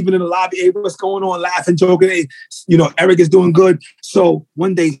talking to him even in the lobby, hey, what's going on, laughing, joking. Hey, Eric is doing good. So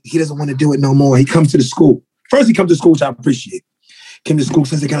one day he doesn't want to do it no more. He comes to the school. First he comes to school, which I appreciate. Came to school,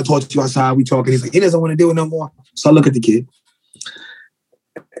 says, "Can I talk to you outside?" We talking. He's like, he doesn't want to do it no more. So I look at the kid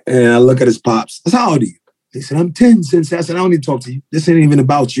and I look at his pops. I said, "How old are you?" He said, "I'm 10, Sensei." I said, "I don't need to talk to you. This ain't even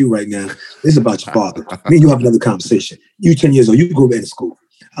about you right now. This is about your father. Me and you have another conversation. You 10 years old, you go back to school."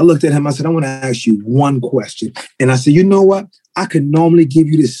 I looked at him, I said, "I want to ask you one question." And I said, "You know what? I could normally give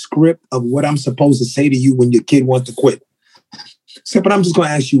you the script of what I'm supposed to say to you when your kid wants to quit. I said, but I'm just going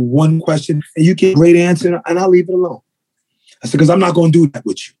to ask you one question and you get a great answer and I'll leave it alone." I said, "Because I'm not going to do that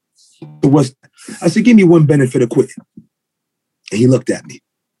with you." I said, "Give me one benefit of quitting." And he looked at me.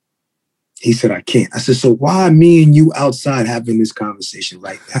 He said, "I can't." I said, "So why me and you outside having this conversation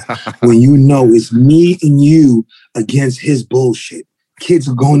right now when you know it's me and you against his bullshit? Kids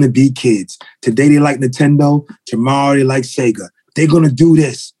are going to be kids. Today they like Nintendo. Tomorrow they like Sega. They're going to do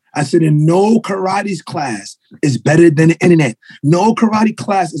this." I said, "And no karate class is better than the internet. No karate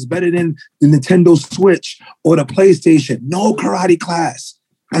class is better than the Nintendo Switch or the PlayStation. No karate class."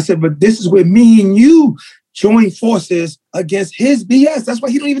 I said, "But this is where me and you join forces against his BS. That's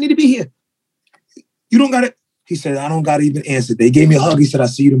why he don't even need to be here. You don't got it." He said, "I don't got to even answer." They gave me a hug. He said, "I'll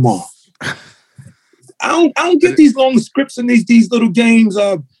see you tomorrow." I don't get these long scripts and these little games.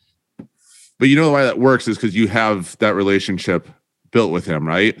 But you know why that works is because you have that relationship built with him,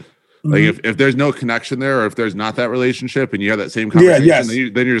 right? Like if there's no connection there, or if there's not that relationship, and you have that same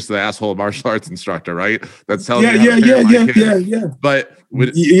conversation, then you're just the asshole martial arts instructor, right? That's telling yeah. But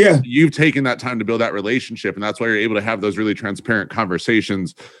you've taken that time to build that relationship, and that's why you're able to have those really transparent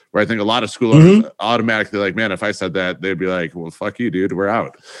conversations. Where I think a lot of school owners automatically like, man, if I said that, they'd be like, "Well, fuck you, dude, we're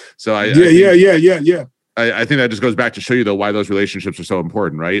out." So I think that just goes back to show you though why those relationships are so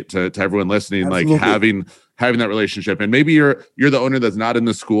important, right? To everyone listening, Absolutely. Like having that relationship. And maybe you're the owner that's not in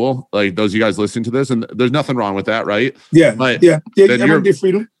the school, like those of you guys listening to this, and there's nothing wrong with that, right? But then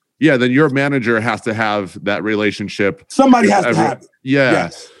freedom. Yeah, then your manager has to have that relationship. Somebody has to have it. Yeah.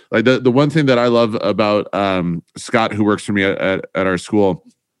 Yes. Like the one thing that I love about Scott, who works for me at our school,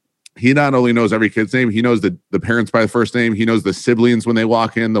 he not only knows every kid's name, he knows the parents by the first name. He knows the siblings when they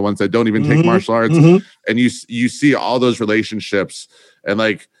walk in, the ones that don't even take martial arts. And you see all those relationships. And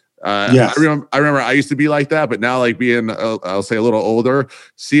like, I remember I used to be like that, but now like being, I'll say a little older,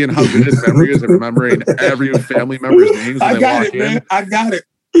 seeing how good his memory is and remembering every family member's names when they walk in. I got it.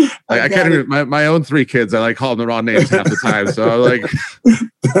 Like, I can't even, my own 3 kids, I like call them the wrong names half the time. So I'm like,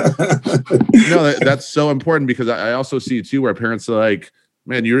 that's so important because I also see too where parents are like,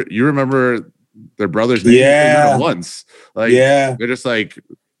 man, you remember their brother's name once. Like, they're just like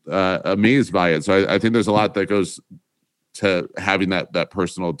amazed by it. So I think there's a lot that goes to having that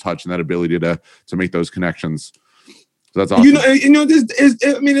personal touch and that ability to make those connections. So that's awesome.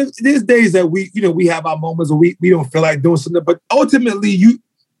 There's days that we have our moments where we don't feel like doing something, but ultimately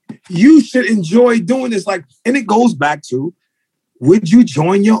you should enjoy doing this. Like, and it goes back to, would you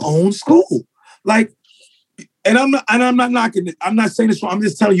join your own school? Like, and I'm not knocking it. I'm not saying this wrong. I'm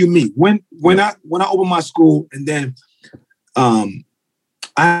just telling you me. When I opened my school and then I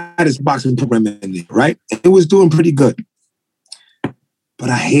had this boxing program in there, right? It was doing pretty good. But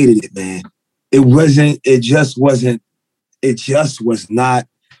I hated it, man. It just was not,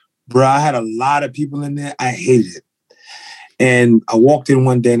 bro. I had a lot of people in there. I hated it. And I walked in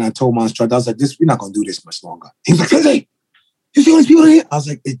one day and I told my instructor, I was like, we're not gonna do this much longer. He was like, "Hey, you see all these people in here?" I was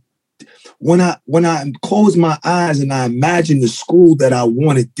like, when I closed my eyes and I imagined the school that I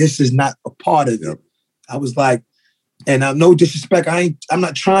wanted, this is not a part of it. I was like, and I'm no disrespect, I'm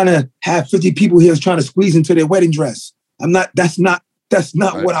not trying to have 50 people here trying to squeeze into their wedding dress. That's not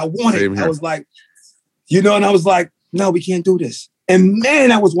right. What I wanted. I was like, and I was like, no, we can't do this. And man,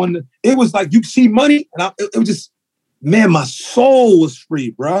 it was like, you see money, and it was just, man, my soul was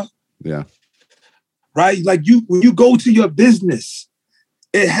free, bro. Yeah. Right? Like when you go to your business,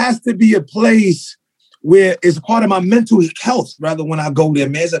 it has to be a place where it's part of my mental health, rather when I go there,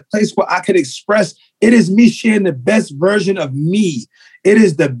 man. It's a place where I can express, it is me sharing the best version of me. It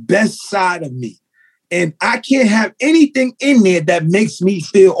is the best side of me. And I can't have anything in there that makes me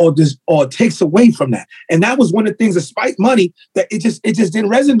feel or takes away from that. And that was one of the things, despite money, that it just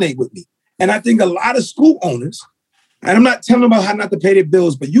didn't resonate with me. And I think a lot of school owners, and I'm not telling them about how not to pay their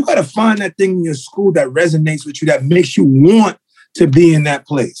bills, but you got to find that thing in your school that resonates with you, that makes you want to be in that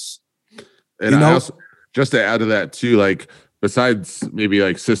place. And I also, just to add to that too, like besides maybe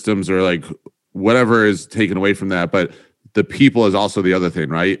like systems or like whatever is taken away from that, but the people is also the other thing,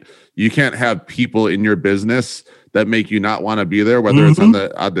 right? You can't have people in your business that make you not want to be there, whether it's on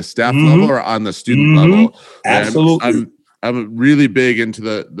the staff level or on the student level. Absolutely. I'm really big into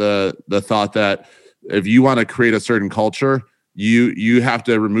the thought that if you want to create a certain culture, you have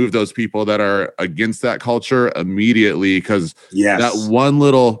to remove those people that are against that culture immediately, because that one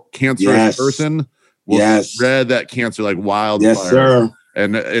little cancerous person will spread that cancer like wildfire. Yes, sir.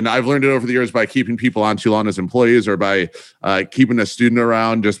 And I've learned it over the years by keeping people on too long as employees, or by keeping a student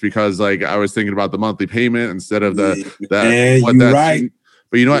around just because like I was thinking about the monthly payment instead of that. Student,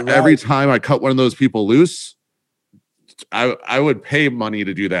 but you know what? Every time I cut one of those people loose, I would pay money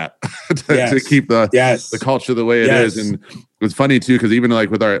to do that to keep the culture the way it is. And it's funny too, because even like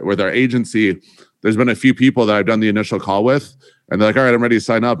with our agency, there's been a few people that I've done the initial call with, and they're like, all right, I'm ready to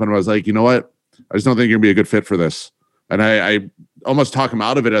sign up. And I was like, you know what? I just don't think you're gonna be a good fit for this. And I almost talk them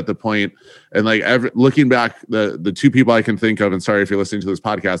out of it at the point. And like looking back, the two people I can think of, and sorry if you're listening to this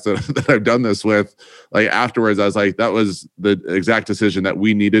podcast that I've done this with, like afterwards, I was like, that was the exact decision that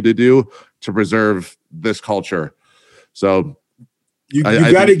we needed to do to preserve this culture. So you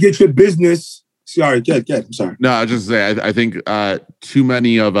got to get your business. Sorry, I'm sorry. No, I was just say I think too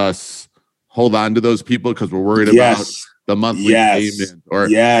many of us hold on to those people because we're worried about the monthly payment or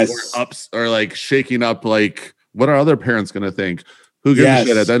ups or like shaking up. Like, what are other parents going to think? Who gives a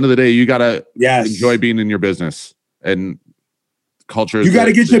shit? At the end of the day, you got to enjoy being in your business, and culture. You got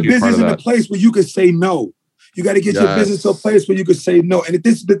to get your business in a place where you can say no. You got to get your business to a place where you can say no. And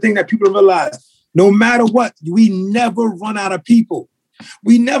this is the thing that people don't realize. No matter what, we never run out of people.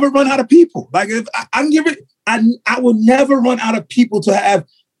 We never run out of people. Like if I will never run out of people to have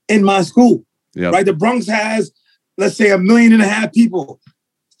in my school. Yep. Right? The Bronx has, let's say, 1.5 million people.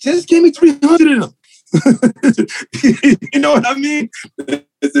 Just give me 300 of them. You know what I mean?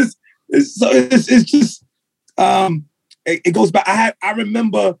 It goes back. I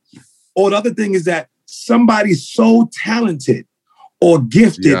remember. Or the other thing is that somebody's so talented or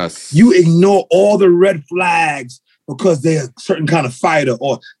gifted, you ignore all the red flags because they're a certain kind of fighter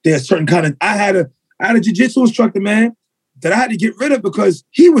or they're a certain kind of. I had a jiu-jitsu instructor, man, that I had to get rid of because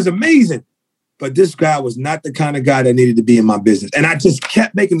he was amazing. But this guy was not the kind of guy that needed to be in my business. And I just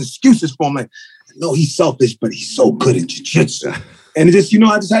kept making excuses for him. Like, no, he's selfish, but he's so good at jiu-jitsu. And it just,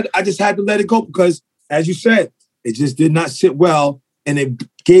 I just had to let it go because, as you said, it just did not sit well. And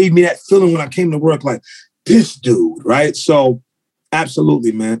it gave me that feeling when I came to work, like, this dude, right? So,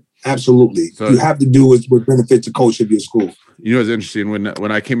 absolutely, man. Absolutely. So, you have to do what benefits the culture of your school. You know, it's interesting.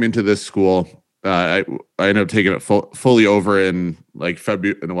 When I came into this school, I ended up taking it fully over in like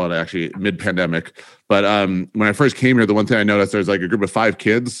February, well, actually mid-pandemic. But when I first came here, the one thing I noticed, there's like a group of 5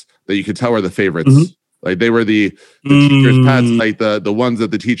 kids that you could tell were the favorites. Mm-hmm. Like they were the teacher's pets, like the ones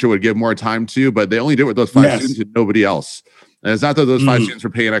that the teacher would give more time to, but they only did it with those 5 students and nobody else. And it's not that those 5 students were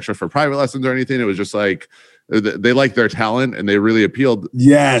paying extra for private lessons or anything. It was just like they liked their talent and they really appealed to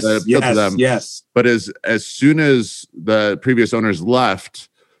them. Yes. But as soon as the previous owners left,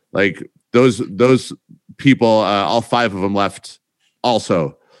 like those people, all 5 of them left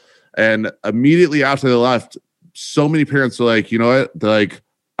also. And immediately after they left, so many parents were like, you know what? They're like,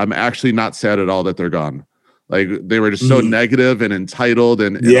 I'm actually not sad at all that they're gone. Like they were just so negative and entitled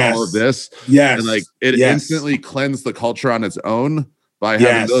and all of this. Yes. And like it instantly cleansed the culture on its own by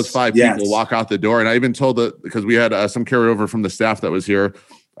having those 5 people walk out the door. And I even told because we had some carryover from the staff that was here.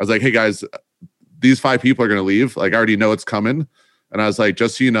 I was like, hey guys, these 5 people are going to leave. Like I already know it's coming. And I was like,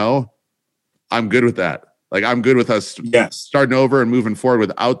 just so you know, I'm good with that. Like I'm good with us starting over and moving forward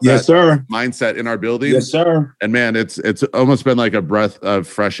without that mindset in our building. Yes, sir. And man, it's almost been like a breath of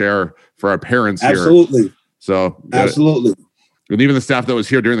fresh air for our parents here. Absolutely. So absolutely. And even the staff that was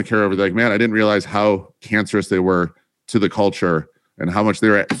here during the carryover, like, man, I didn't realize how cancerous they were to the culture and how much they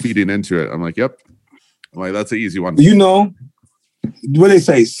were feeding into it. I'm like, yep. I'm like, that's an easy one. You know, what they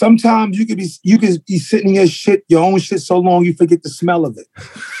say, sometimes you could be sitting in your own shit so long you forget the smell of it.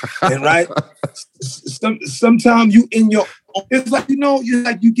 And right? Sometimes you in your it's like, you know,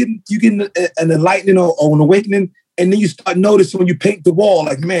 you get an enlightening or an awakening, and then you start noticing when you paint the wall,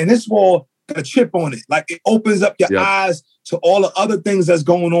 like, man, this wall got a chip on it. Like it opens up your eyes to all the other things that's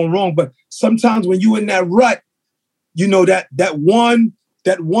going on wrong. But sometimes when you in that rut, you know that one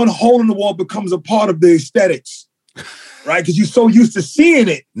hole in the wall becomes a part of the aesthetics. Right? Because you're so used to seeing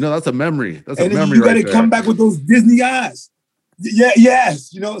it. No, that's a memory. That's and a memory. You got to come back with those Disney eyes. Yeah,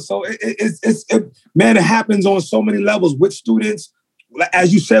 yes. You know, so it's man, it happens on so many levels with students,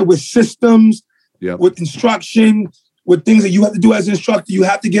 as you said, with systems, with instruction, with things that you have to do as an instructor. You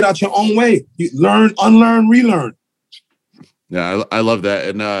have to get out your own way. You learn, unlearn, relearn. Yeah, I love that.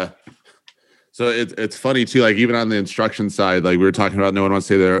 And so it's funny too, like even on the instruction side, like we were talking about, no one wants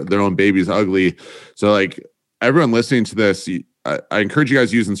to say their own baby's ugly. So like everyone listening to this, I encourage you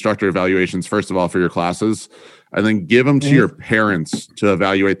guys to use instructor evaluations, first of all, for your classes, and then give them to your parents to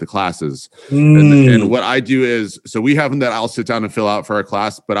evaluate the classes. And what I do is, so we have them that I'll sit down and fill out for our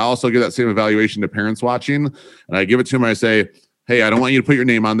class, but I also give that same evaluation to parents watching. And I give it to them. I say, hey, I don't want you to put your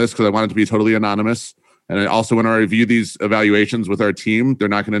name on this because I want it to be totally anonymous. And I also, when I review these evaluations with our team, they're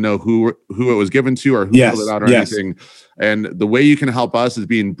not going to know who it was given to or who filled it out or anything. And the way you can help us is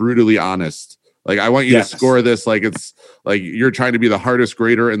being brutally honest. Like, I want you to score this like it's like you're trying to be the hardest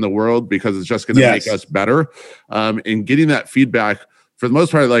grader in the world because it's just going to make us better. And getting that feedback, for the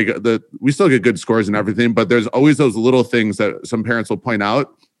most part, like we still get good scores and everything, but there's always those little things that some parents will point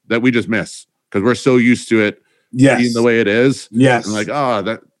out that we just miss because we're so used to it being the way it is. Yes. And like,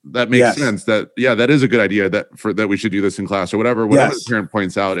 that makes sense. That is a good idea that we should do this in class or whatever the parent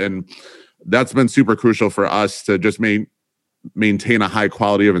points out. And that's been super crucial for us to just maintain a high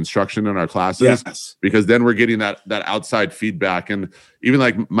quality of instruction in our classes because then we're getting that outside feedback. And even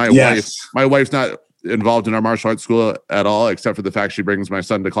like my wife's not involved in our martial arts school at all, except for the fact she brings my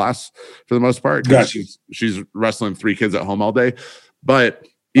son to class for the most part. She's wrestling 3 kids at home all day. But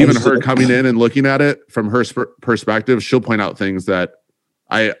even her coming in and looking at it from her perspective, she'll point out things that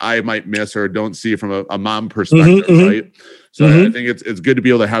I might miss or don't see from a mom perspective, right? So I think it's good to be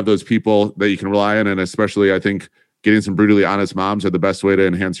able to have those people that you can rely on. And especially, I think getting some brutally honest moms are the best way to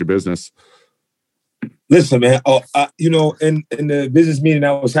enhance your business. Listen, man, in the business meeting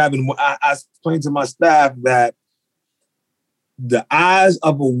I was having, I explained to my staff that the eyes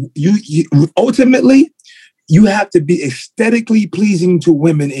of you ultimately, you have to be aesthetically pleasing to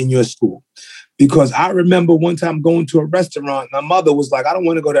women in your school. Because I remember one time going to a restaurant, my mother was like, I don't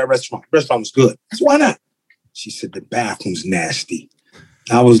want to go to that restaurant. The restaurant was good. I said, why not? She said, the bathroom's nasty.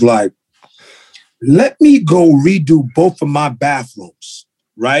 I was like, let me go redo both of my bathrooms,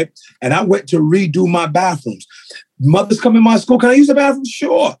 right? And I went to redo my bathrooms. Mothers come in my school, can I use the bathroom?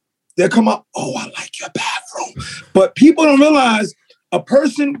 Sure. They'll come up, oh, I like your bathroom. But people don't realize a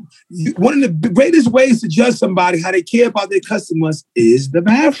person, one of the greatest ways to judge somebody, how they care about their customers, is the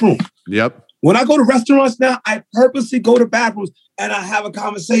bathroom. Yep. When I go to restaurants now, I purposely go to bathrooms and I have a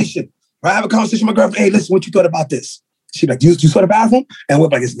conversation. I have a conversation with my girlfriend. Hey, listen, what you thought about this? She's like, you saw the bathroom? And we're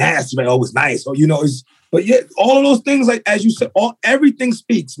like, it's nasty, man. Oh, it's nice. Or, but yeah, all of those things, like, as you said, everything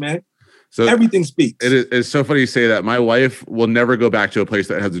speaks, man. So everything speaks. It's so funny you say that. My wife will never go back to a place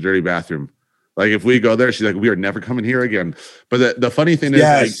that has a dirty bathroom. Like, if we go there, she's like, we are never coming here again. But the funny thing is,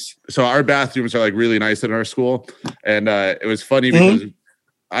 like, so our bathrooms are like really nice in our school. And it was funny because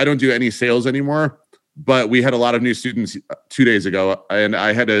I don't do any sales anymore. But we had a lot of new students 2 days ago, and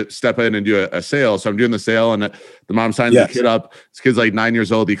I had to step in and do a sale. So I'm doing the sale, and the mom signs the kid up. This kid's like 9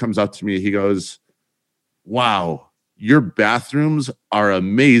 years old. He comes up to me. He goes, wow, your bathrooms are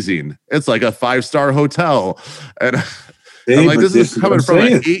amazing. It's like a 5-star hotel. And I'm like, this is coming from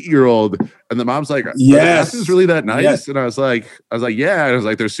an 8-year-old. And the mom's like, the bathroom's really that nice? Yes. And I was like, yeah. And I was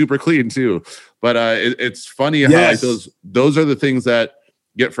like, they're super clean too. But it's funny how like those are the things that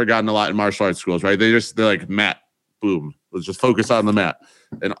get forgotten a lot in martial arts schools, right? They're like, mat, boom. Let's just focus on the mat.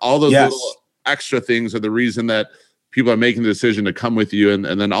 And all those little extra things are the reason that people are making the decision to come with you. And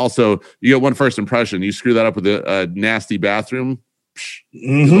then also you get one first impression. You screw that up with a nasty bathroom.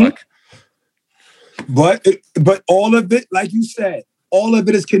 Good luck. But all of it, like you said, all of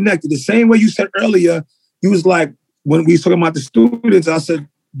it is connected. The same way you said earlier, you was like, when we was talking about the students, I said,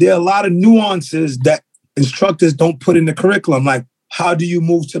 there are a lot of nuances that instructors don't put in the curriculum. Like, how do you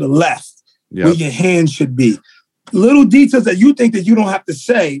move to the left? Where your hand should be. Little details that you think that you don't have to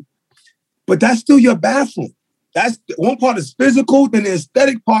say, but that's still your bathroom. That's one part is physical, then the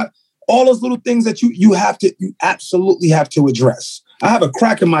aesthetic part, all those little things that you absolutely have to address. I have a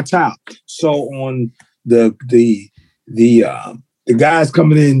crack in my towel. So on the guys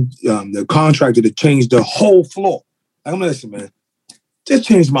coming in, the contractor to change the whole floor. I'm like, listen, man, just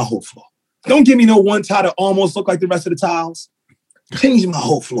change my whole floor. Don't give me no one tile that almost look like the rest of the tiles. Change my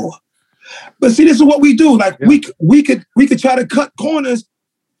whole floor. But see, this is what we do. Like we could try to cut corners,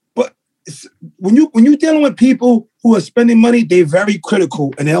 but when you're dealing with people who are spending money, they're very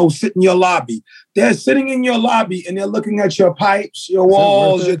critical and they'll sit in your lobby. They're sitting in your lobby and they're looking at your pipes, your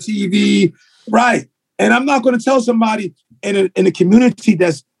walls, your TV, right? And I'm not going to tell somebody in a community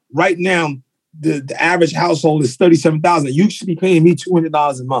that's right now the average household is $37,000. You should be paying me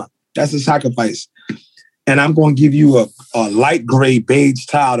 $200 a month. That's a sacrifice. And I'm going to give you a light gray beige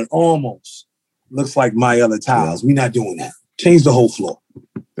tile that almost looks like my other tiles. We're not doing that. Change the whole floor.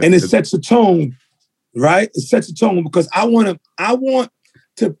 And it sets a tone, right? It sets a tone because I want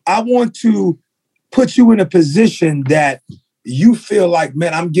to put you in a position that you feel like,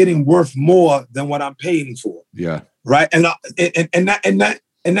 man, I'm getting worth more than what I'm paying for. Yeah. Right. And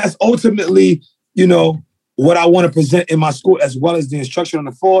that's ultimately, you know, what I want to present in my school, as well as the instruction on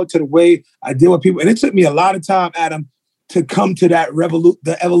the floor, to the way I deal with people. And it took me a lot of time, Adam, to come to that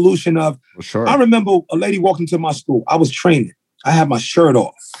the evolution of, sure. I remember a lady walking to my school. I was training. I had my shirt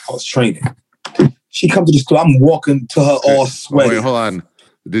off. I was training. She comes to the store. I'm walking to her all sweaty. Wait, hold on.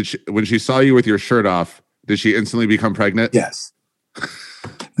 When she saw you with your shirt off, did she instantly become pregnant? Yes.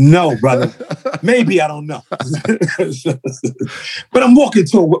 No, brother. Maybe, I don't know. But I'm walking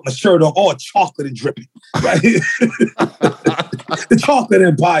to her with my shirt off, all chocolate and dripping. Right? The chocolate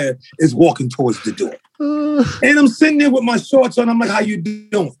empire is walking towards the door. And I'm sitting there with my shorts on. I'm like, how you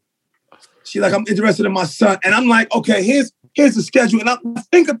doing? She's like, I'm interested in my son. And I'm like, okay, here's the schedule. And I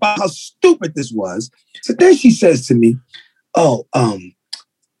think about how stupid this was. So then she says to me, oh,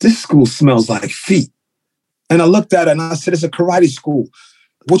 this school smells like feet. And I looked at her and I said, it's a karate school.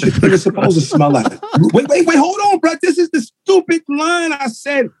 What you think it's supposed to smell like? Wait, hold on, bro. This is the stupid line I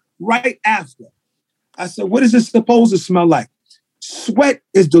said right after. I said, what is this supposed to smell like? Sweat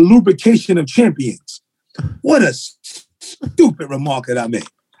is the lubrication of champions. What a stupid remark that I made.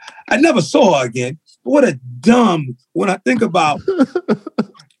 I never saw her again. But what a dumb, when I think about,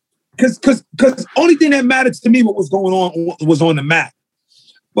 because only thing that mattered to me, what was going on was on the mat.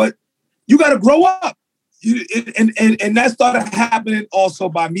 But you got to grow up. And that started happening also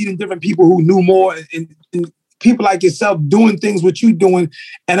by meeting different people who knew more, and people like yourself doing things what you're doing.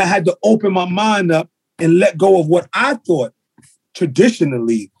 And I had to open my mind up and let go of what I thought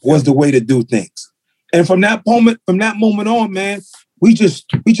traditionally was the way to do things. And from that moment on, man, we just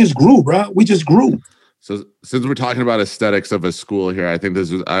grew, bro. We just grew. So since we're talking about aesthetics of a school here, I think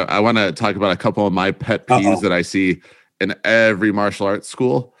I want to talk about a couple of my pet peeves that I see in every martial arts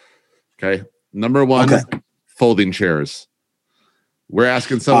school. Okay. Number one, folding chairs. We're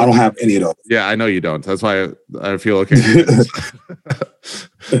asking someone. I don't have any of those. Yeah, I know you don't. That's why I feel okay.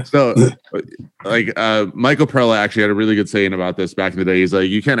 So, like, Michael Perla actually had a really good saying about this back in the day. He's like,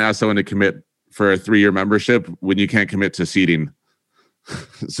 you can't ask someone to commit for a 3-year membership when you can't commit to seating.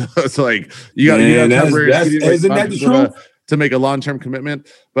 So it's like, you got isn't that the truth? To make a long-term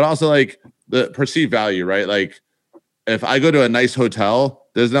commitment, but also like the perceived value, right? Like, if I go to a nice hotel,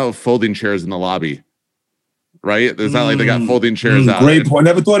 there's no folding chairs in the lobby, right? It's not like they got folding chairs out. Great point.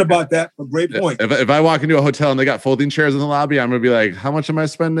 Never thought about that, but great point. If I walk into a hotel and they got folding chairs in the lobby, I'm going to be like, how much am I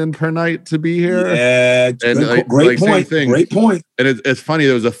spending per night to be here? Yeah, and great point. Great point. And it's funny.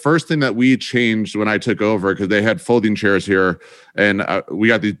 It was the first thing that we changed when I took over, because they had folding chairs here. And we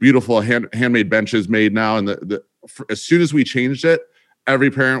got these beautiful handmade benches made now. And as soon as we changed it,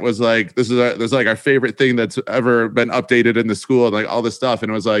 every parent was like, this is like our favorite thing that's ever been updated in the school, and like all this stuff. And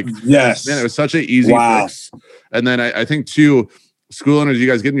it was like, yes, man, it was such an easy fix. And then I think too, school owners, you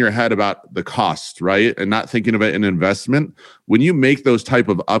guys get in your head about the cost, right? And not thinking of it an investment. When you make those type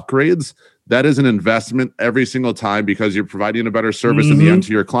of upgrades, that is an investment every single time, because you're providing a better service in the end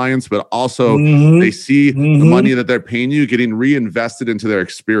to your clients, but also they see the money that they're paying you getting reinvested into their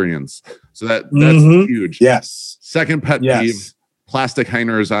experience. So that's huge. Yes. Second pet peeve, plastic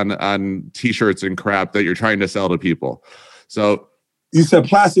hangers on t-shirts and crap that you're trying to sell to people. So you said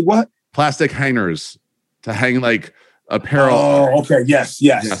plastic what? Plastic hangers to hang like apparel. Oh, okay. Yes.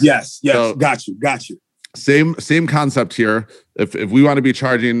 So, got you. Same concept here. If we want to be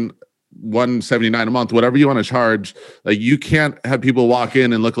charging $179 a month, whatever you want to charge, like, you can't have people walk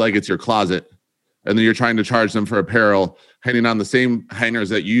in and look like it's your closet, and then you're trying to charge them for apparel hanging on the same hangers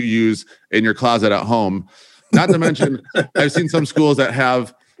that you use in your closet at home. Not to mention, I've seen some schools that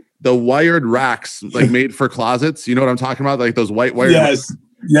have the wired racks, like, made for closets. You know what I'm talking about? Like those white wired racks.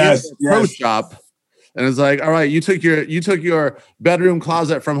 Yes. Pro shop. And it's like, all right, you took your bedroom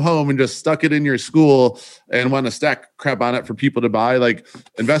closet from home and just stuck it in your school and want to stack crap on it for people to buy. Like,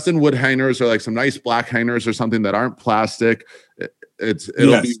 invest in wood hangers, or like some nice black hangers or something that aren't plastic.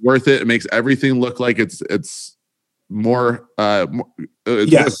 It'll be worth it. It makes everything look like it's more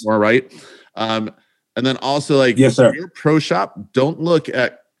worth more, right? And then also, like, your pro shop, don't look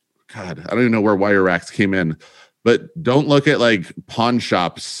at, God, I don't even know where wire racks came in, but don't look at like pawn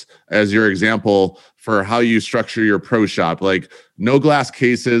shops as your example for how you structure your pro shop. Like, no glass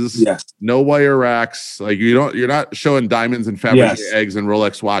cases, no wire racks. Like, you're not showing diamonds and Fabergé eggs and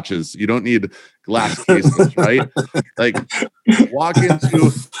Rolex watches. You don't need glass cases, right? Like, walk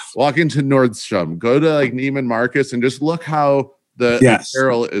into Nordstrom, go to like Neiman Marcus, and just look how the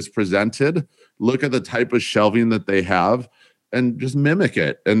apparel is presented. Look at the type of shelving that they have. and just mimic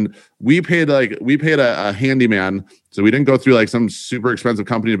it. And we paid a handyman. So we didn't go through like some super expensive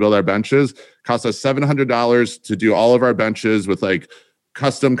company to build our benches. Cost us $700 to do all of our benches with like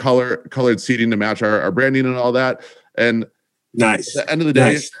custom colored seating to match our branding and all that. And nice. At the end of the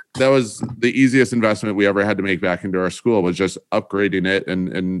day, that was the easiest investment we ever had to make back into our school, was just upgrading it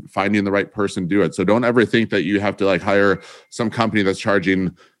and finding the right person to do it. So don't ever think that you have to like hire some company that's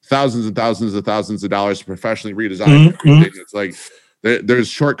charging thousands and thousands of dollars to professionally redesign everything. It's like there's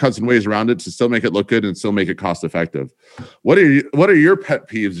shortcuts and ways around it to still make it look good and still make it cost effective. What are your pet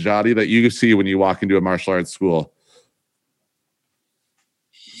peeves, Jadi, that you see when you walk into a martial arts school?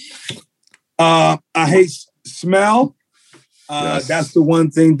 I hate smell. Yes. That's the one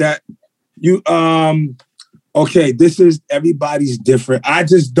thing that you okay, this is everybody's different. I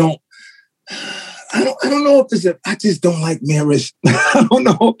just don't I don't know if this is, I just don't like mirrors. I don't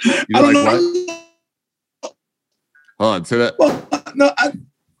know. You don't like what? Hold on, say that. Well, no,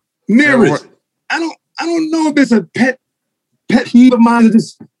 mirrors. I don't know if it's a pet peeve of mine.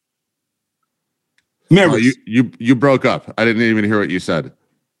 Just mirrors. Oh, you broke up. I didn't even hear what you said.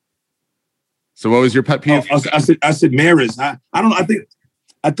 So what was your pet peeve? I said mirrors. I don't know.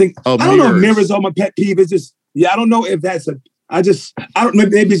 I think oh, I don't know if mirrors are my pet peeve. It's just I don't know if that's I don't know.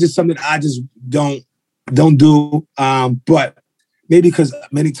 Maybe it's just something I just don't do. But maybe because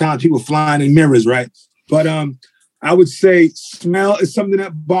many times people flying in mirrors, right? But I would say smell is something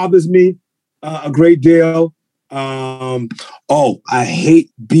that bothers me a great deal. I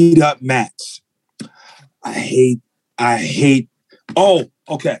hate beat up mats. I hate. Oh,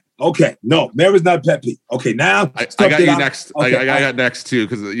 okay. No, mirror's not pet peeve. Okay, now I got you next. Okay, I got next too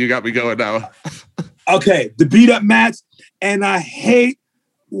because you got me going now. Okay, the beat up mats, and I hate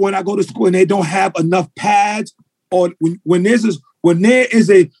when I go to school and they don't have enough pads, or when there is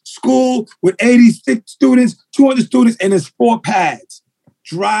a school with 86 students, 200 students, and there's 4 pads.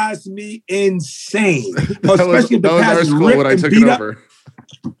 Drives me insane. Especially if the pads is ripped and beat up.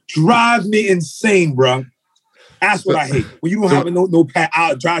 Drives me insane, bro. That's what I hate. When you don't have no pad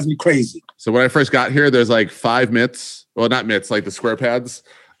out, it drives me crazy. So when I first got here, there's like 5 mitts. Well, not mitts, like the square pads.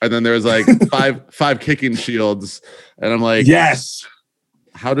 And then there's like five kicking shields. And I'm like, yes.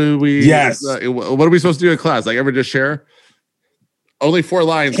 How do we? Yes. What are we supposed to do in class? Like, ever just share? Only 4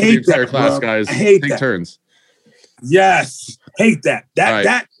 lines for the entire class, guys. Take turns. Yes. Hate that.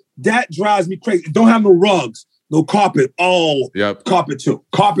 That drives me crazy. Don't have no rugs, no carpet. Oh, yep. Carpet too.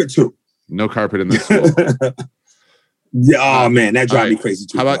 No carpet in this school. Yeah, oh man, that drives me crazy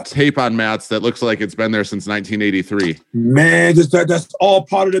too. How about tape on mats that looks like it's been there since 1983? Man, that's all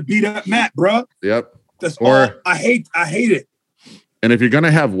part of the beat up mat, bro. Yep. That's all. I hate it. And if you're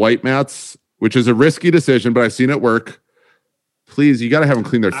gonna have white mats, which is a risky decision, but I've seen it work, please, you gotta have them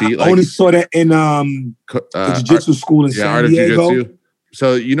clean their feet. I only saw that in the jiu-jitsu school in San Diego. Art of Jiu-Jitsu.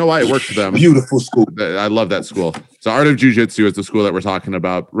 So you know why it works for them. Beautiful school. I love that school. So Art of Jiu-Jitsu is the school that we're talking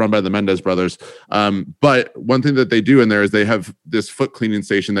about, run by the Mendez brothers. But one thing that they do in there is they have this foot cleaning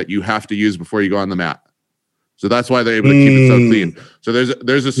station that you have to use before you go on the mat. So that's why they're able to keep it so clean. So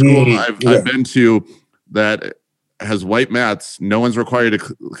there's a school I've been to that has white mats. No one's required to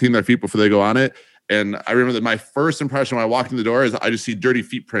clean their feet before they go on it. And I remember that my first impression when I walked in the door is I just see dirty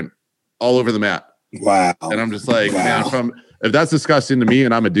feet print all over the mat. Wow. And I'm just like, man, if that's disgusting to me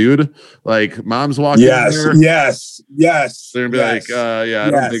and I'm a dude, like mom's walking in there. Yes. They're gonna be like, I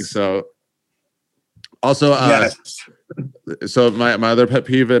don't think so. Also, so my other pet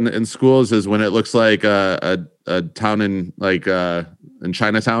peeve in schools is when it looks like a town in like in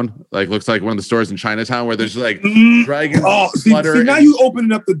Chinatown, like looks like one of the stores in Chinatown where there's like dragons. Oh, see now you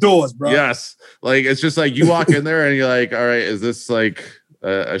opening up the doors, bro. Yes, like it's just like you walk in there and you're like, all right, is this like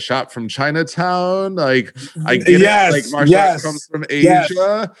a shop from Chinatown? Like I get it, like martial arts comes from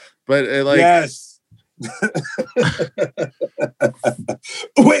Asia, but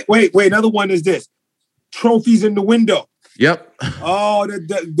wait. Another one is this: trophies in the window. Yep. Oh,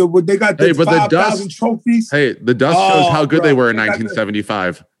 they got the 5,000 trophies. Hey, the dust shows how good they were in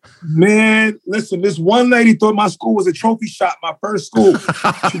 1975. Man, listen, this one lady thought my school was a trophy shop. My first school,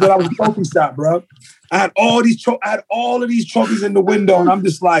 she thought I was a trophy shop, bro. I had all of these trophies in the window, and I'm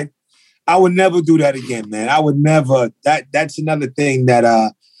just like, I would never do that again, man. I would never. That's another thing that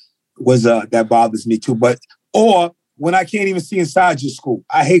that bothers me too. Or when I can't even see inside your school,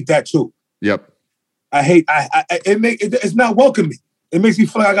 I hate that too. Yep. It's not welcoming. It makes me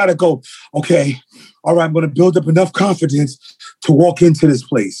feel like I gotta go. Okay, all right, I'm gonna build up enough confidence to walk into this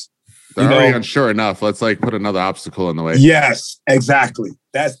place. They're already unsure enough. Let's like put another obstacle in the way. Yes, exactly.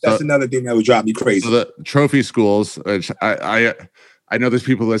 That's another thing that would drive me crazy. So the trophy schools, which I I know there's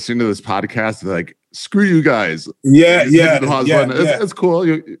people listening to this podcast like, screw you guys. Yeah. It's cool.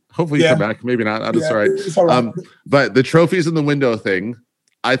 Hopefully you come back. Maybe not. That's all right. It's all right. But the trophies in the window thing,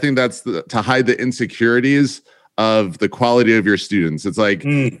 I think that's to hide the insecurities of the quality of your students. It's like,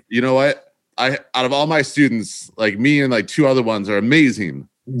 you know what? Out of all my students, like me and like 2 other ones are amazing.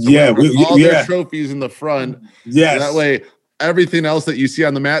 So all their trophies in the front. Yes. So that way, everything else that you see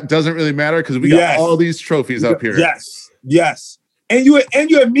on the mat doesn't really matter because we got all these trophies up here. Yes. And you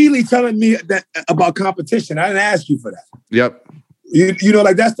immediately telling me that about competition. I didn't ask you for that. Yep. You know,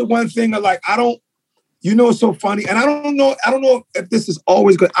 like that's the one thing of like, I don't, you know, it's so funny. And I don't know if this is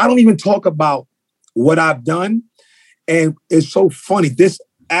always good. I don't even talk about what I've done. And it's so funny. This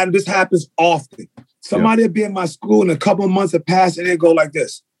happens often. Somebody will be in my school and a couple of months have passed and they go like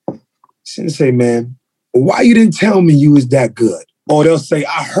this. Sensei, man, why you didn't tell me you was that good? Or they'll say,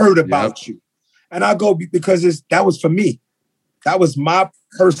 I heard about you. And I go, because that was for me. That was my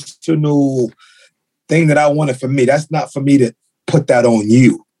personal thing that I wanted for me. That's not for me to put that on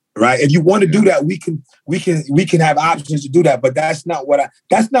you, right? If you want to do that, we can have options to do that. But that's not what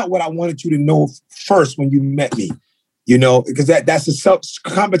I wanted you to know first when you met me, you know, because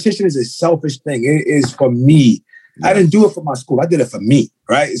competition is a selfish thing. It is for me. I didn't do it for my school. I did it for me,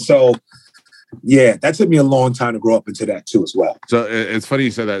 right? So, yeah, that took me a long time to grow up into that too as well. So it's funny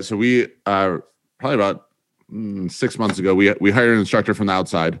you said that. So we probably about 6 months ago, we hired an instructor from the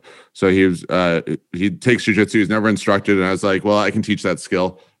outside. So he takes jiu-jitsu. He's never instructed. And I was like, well, I can teach that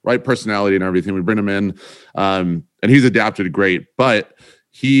skill, right? Personality and everything. We bring him in and he's adapted great, but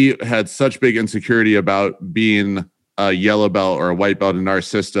he had such big insecurity about being a yellow belt or a white belt in our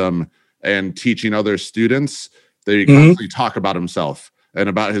system and teaching other students that he constantly talk about himself and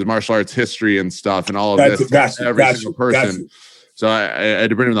about his martial arts history and stuff and all of this. Every single person. So I had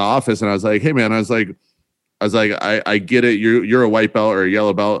to bring him in the office and I was like, hey man, I was like, I get it. You're a white belt or a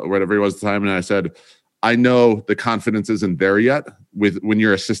yellow belt or whatever it was at the time. And I said, I know the confidence isn't there yet when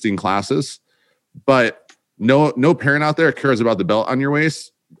you're assisting classes, but no parent out there cares about the belt on your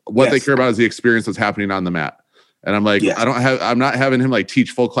waist. What they care about is the experience that's happening on the mat. And I'm like, I'm not having him like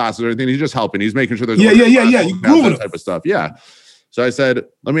teach full classes or anything. He's just helping. He's making sure there's you grooving that type of stuff. Yeah. So I said,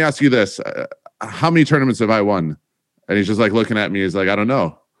 let me ask you this. How many tournaments have I won? And he's just like looking at me. He's like, I don't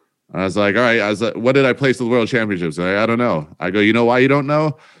know. I was like, all right. I was like, what did I place at the World Championships? I don't know. I go, you know why you don't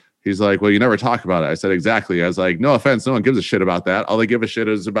know? He's like, well, you never talk about it. I said, exactly. I was like, no offense. No one gives a shit about that. All they give a shit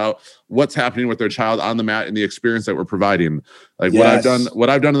is about what's happening with their child on the mat and the experience that we're providing. Like what I've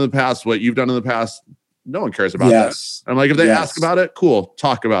done in the past, what you've done in the past, no one cares about that. I'm like, if they ask about it, cool,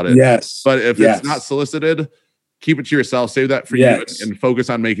 talk about it. But if it's not solicited, keep it to yourself, save that for you and focus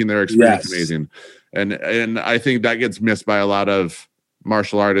on making their experience amazing. And I think that gets missed by a lot of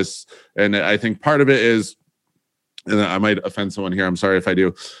martial artists. And I think part of it is, and I might offend someone here, I'm sorry if I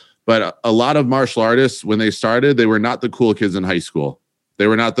do, but a lot of martial artists, when they started, they were not the cool kids in high school. They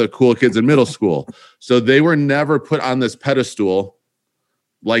were not the cool kids in middle school. So they were never put on this pedestal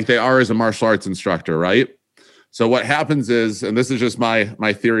like they are as a martial arts instructor, right? So what happens is, and this is just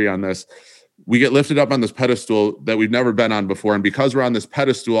my theory on this, we get lifted up on this pedestal that we've never been on before. And because we're on this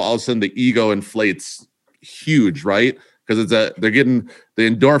pedestal, all of a sudden the ego inflates huge, right? Because they're getting the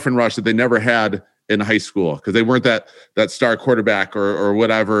endorphin rush that they never had in high school because they weren't that star quarterback or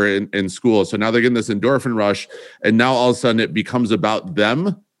whatever in school. So now they're getting this endorphin rush. And now all of a sudden it becomes about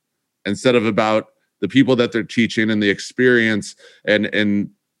them instead of about the people that they're teaching and the experience. And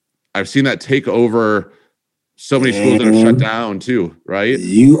I've seen that take over so many schools that have shut down too, right?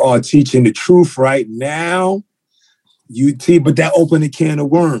 You are teaching the truth right now. But that opened a can of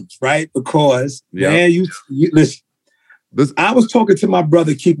worms, right? Because man, you listen. I was talking to my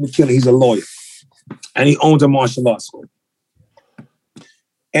brother Keith McKinley. He's a lawyer, and he owns a martial arts school.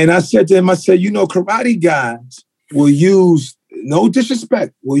 And I said to him, you know, karate guys will use, no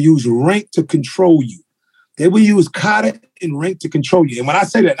disrespect, will use rank to control you. They will use kata and rank to control you. And when I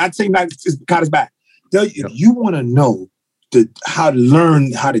say that, not saying that kata's bad. If you want to know how to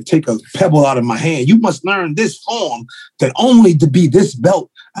learn how to take a pebble out of my hand, you must learn this form that only to be this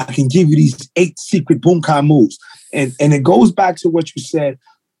belt, I can give you these 8 secret bunkai moves. And it goes back to what you said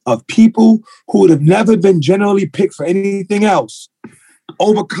of people who would have never been generally picked for anything else,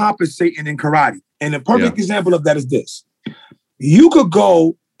 overcompensating in karate. And a perfect example of that is this. You could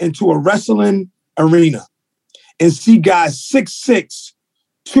go into a wrestling arena and see guys 6'6",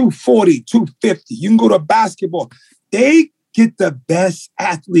 240, 250. You can go to basketball. They get the best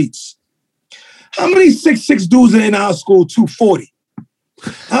athletes. How many 6'6" dudes are in our school, 240?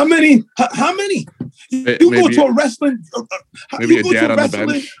 How many? You go to a wrestling. Maybe a dad on the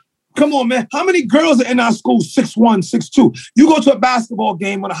bench. Come on, man. How many girls are in our school 6'1", 6'2"? You go to a basketball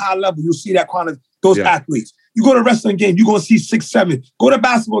game on a high level, you'll see that kind of those athletes. You go to a wrestling game, you're going to see 6'7". Go to a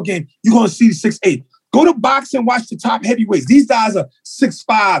basketball game, you're going to see 6'8". Go to boxing, watch the top heavyweights. These guys are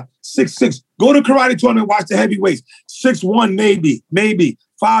 6'5", 6'6". Go to karate tournament, watch the heavyweights. 6'1", maybe.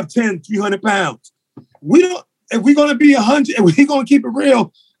 5'10", 300 pounds. We don't. If we're going to be 100, if we're going to keep it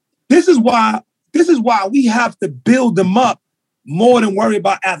real, this is why we have to build them up more than worry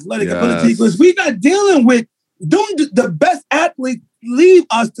about athletic ability. Because we're not dealing with the best athletes leave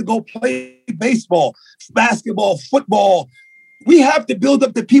us to go play baseball, basketball, football. We have to build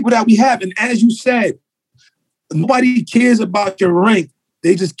up the people that we have. And as you said, nobody cares about your rank.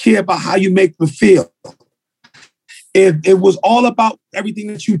 They just care about how you make them feel. If it was all about everything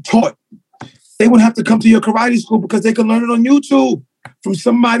that you taught, they would have to come to your karate school because they can learn it on YouTube from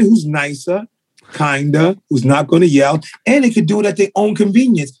somebody who's nicer, kinder, who's not going to yell, and they can do it at their own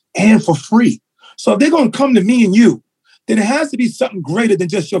convenience and for free. So if they're going to come to me and you, then it has to be something greater than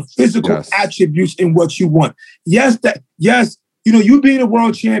just your physical attributes and what you want. Yes, you being a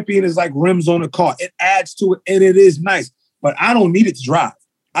world champion is like rims on a car. It adds to it, and it is nice. But I don't need it to drive.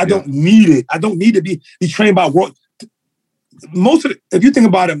 I don't need it. I don't need to be trained by world. If you think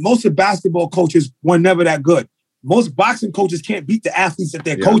about it, most of basketball coaches were never that good. Most boxing coaches can't beat the athletes that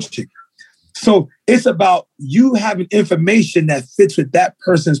they're coaching. So it's about you having information that fits with that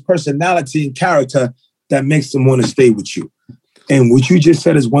person's personality and character that makes them want to stay with you. And what you just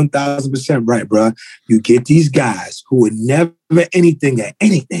said is 1,000% right, bro. You get these guys who would never anything at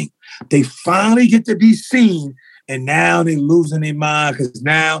anything. They finally get to be seen, and now they losing their mind because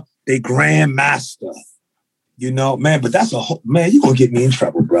now they grandmaster. You know, man, but that's you're going to get me in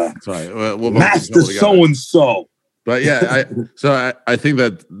trouble, bro. That's right. We'll Master so-and-so. But yeah, I think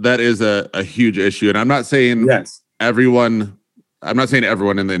that is a huge issue. And I'm not saying everyone in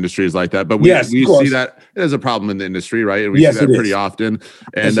the industry is like that, but we see that it is a problem in the industry, right? And we see that pretty often.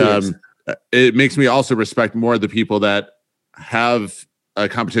 And it makes me also respect more the people that have a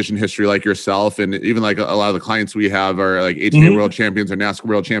competition history like yourself. And even like a lot of the clients we have are like ATA world champions or NASCAR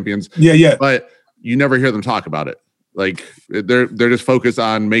world champions. Yeah. But you never hear them talk about it. Like they're just focused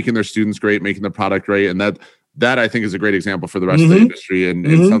on making their students great, making the product great. And that I think is a great example for the rest of the industry. And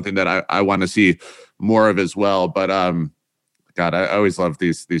it's something that I want to see more of as well. But God, I always love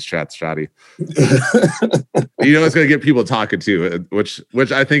these chats, Jadi. It's going to get people talking too, which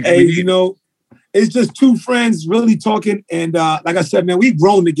I think. Hey, it's just two friends really talking. And like I said, man, we've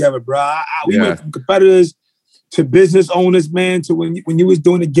grown together, bro. We went from competitors to business owners, man, to when you was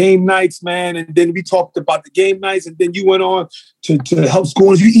doing the game nights, man. And then we talked about the game nights, and then you went on to help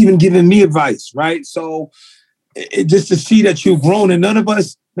schools. You even giving me advice, right? So just to see that you've grown, and none of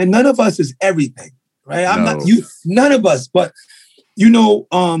us is everything, right? None of us. But,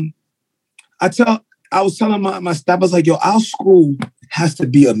 I was telling my staff, I was like, our school has to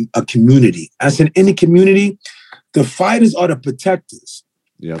be a community. I said, in the community, the fighters are the protectors.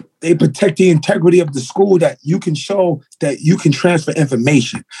 Yep. They protect the integrity of the school, that you can show that you can transfer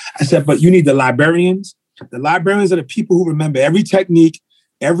information. I said, but you need the librarians. The librarians are the people who remember every technique,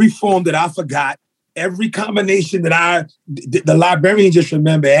 every form that I forgot, every combination the librarian just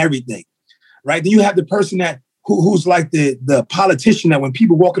remember everything, right? Then you have the person who's like the politician that when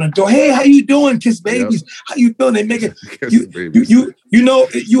people walk in the door, hey, how you doing? Kiss babies. Yep. How you feeling? They make it.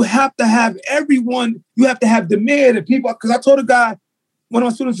 You have to have everyone. You have to have the mayor, the people. Because I told a guy, one of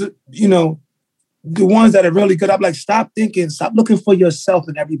my students, the ones that are really good, I'm like, stop looking for yourself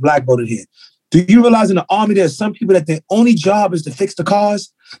in every black voter here. Do you realize in the Army, there's some people that their only job is to fix the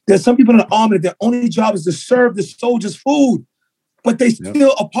cars? There's some people in the Army that their only job is to serve the soldiers food, but they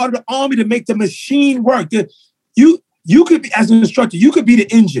still are part of the Army to make the machine work. You could be, as an instructor, you could be the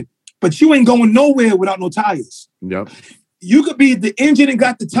engine, but you ain't going nowhere without no tires. Yep. You could be the engine and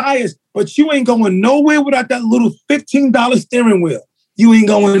got the tires, but you ain't going nowhere without that little $15 steering wheel. You ain't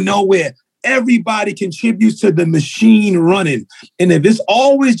going nowhere. Everybody contributes to the machine running. And if it's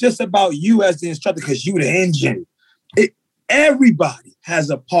always just about you as the instructor, because you the engine, everybody has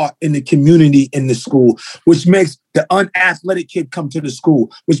a part in the community in the school, which makes the unathletic kid come to the school,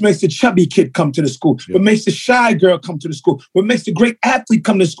 which makes the chubby kid come to the school, what makes the shy girl come to the school, what makes the great athlete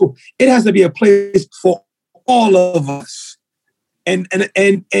come to school. It has to be a place for all of us. And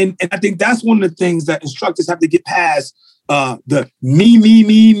I think that's one of the things that instructors have to get past the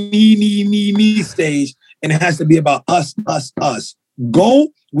me stage, and it has to be about us. Go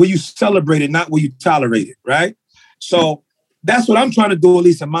where you celebrate it, not where you tolerate it, right? So that's what I'm trying to do, at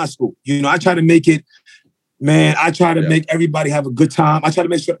least in my school. I try to make it, man, I try to make everybody have a good time. I try to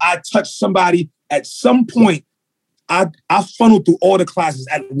make sure I touch somebody at some point. I funnel through all the classes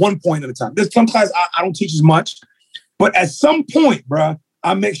at one point at a time. There's some classes I don't teach as much, but at some point, bro,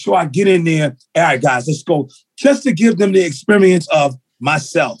 I make sure I get in there. All right, guys, let's go. Just to give them the experience of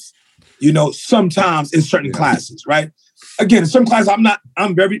myself, sometimes in certain classes, right? Again, in some classes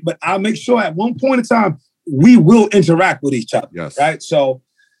but I'll make sure at one point in time, we will interact with each other, right? So,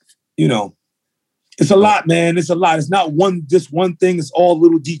 it's a lot, man. It's a lot. It's not just one thing. It's all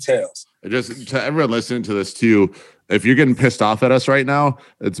little details. Just to everyone listening to this too, if you're getting pissed off at us right now,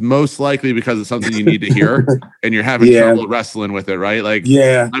 it's most likely because it's something you need to hear and you're having trouble wrestling with it, right? Like,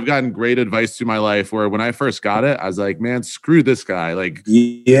 I've gotten great advice through my life where when I first got it, I was like, man, screw this guy. Like,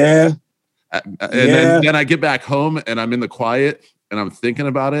 and then I get back home and I'm in the quiet and I'm thinking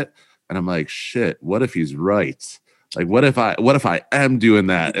about it and I'm like, shit, what if he's right? Like, what if I am doing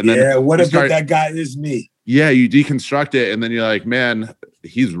that? And then what if that guy is me? Yeah, you deconstruct it, and then you're like, man,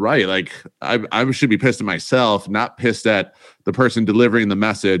 he's right. Like, I should be pissed at myself, not pissed at the person delivering the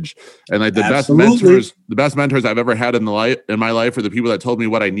message. And like the best mentors I've ever had in my life are the people that told me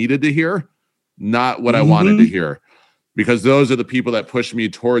what I needed to hear, not what I wanted to hear. Because those are the people that push me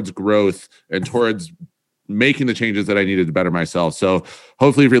towards growth and towards making the changes that I needed to better myself. So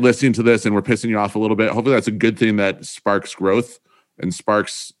hopefully if you're listening to this and we're pissing you off a little bit, hopefully that's a good thing that sparks growth and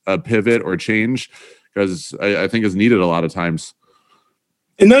sparks a pivot or change, because I think it's needed a lot of times.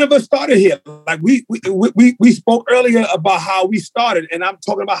 And none of us started here. Like we spoke earlier about how we started, and I'm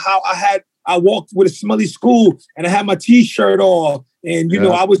talking about how I walked with a smelly school and I had my t-shirt off, and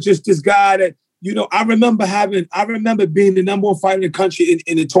I was just this guy that I remember being the number one fighter in the country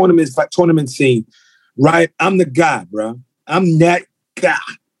in the tournament scene. Right, I'm the guy, bro. I'm that guy,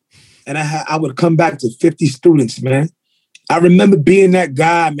 and I would come back to 50 students, man. I remember being that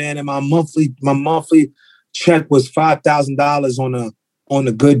guy, man, and my monthly check was $5,000 on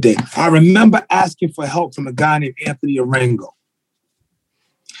a good day. I remember asking for help from a guy named Anthony Arango.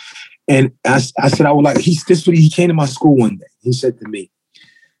 And I said, I would like, he came to my school one day. He said to me,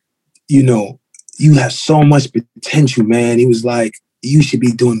 you have so much potential, man. He was like, you should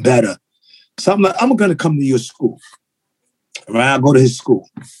be doing better. So I'm like, I'm going to come to your school. Right? I'll go to his school.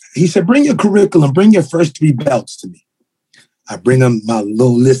 He said, bring your curriculum, bring your first 3 belts to me. I bring him my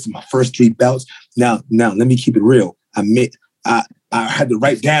little list of my first 3 belts. Now, let me keep it real. I had to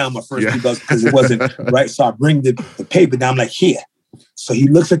write down my first 3 belts because it wasn't right. So I bring the paper down. I'm like, here. So he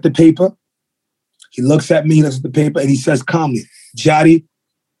looks at the paper. He looks at me, looks at the paper, and he says calmly, Jadi,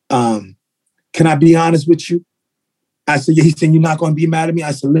 can I be honest with you? I said, yeah. He said, you're not going to be mad at me?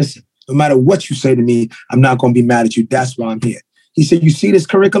 I said, listen, no matter what you say to me, I'm not going to be mad at you. That's why I'm here. He said, you see this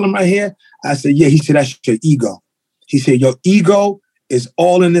curriculum right here? I said, yeah. He said, that's your ego. He said, your ego is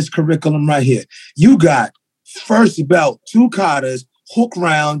all in this curriculum right here. You got first belt, 2 katas, hook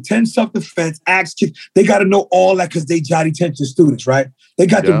round, 10 self-defense, axe kick. They got to know all that because they Jadi Tention students, right? They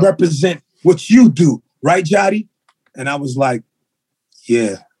got to represent what you do, right, Jadi? And I was like,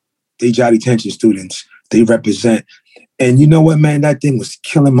 yeah, they Jadi Tention students. They represent. And you know what, man? That thing was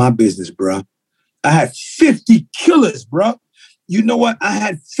killing my business, bro. I had 50 killers, bro. You know what? I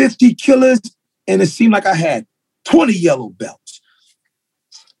had 50 killers, and it seemed like I had 20 yellow belts,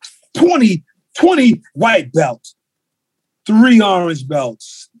 20 white belts, 3 orange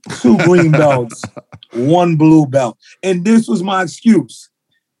belts, 2 green belts, 1 blue belt. And this was my excuse.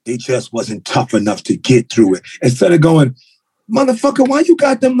 They just wasn't tough enough to get through it. Instead of going, motherfucker, why you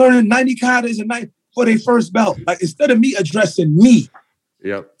got them learning 90 katas a night for their first belt? Like, instead of me addressing me,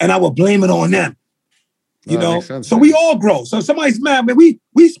 and I would blame it on them. You know, sense, so man. We all grow. So if somebody's mad, man, we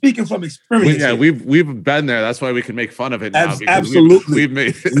speaking from experience. We've been there. That's why we can make fun of it now. Absolutely, we've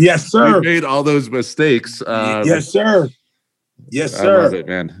made yes, sir. We've made all those mistakes. Yes, sir. Yes, sir. I love it,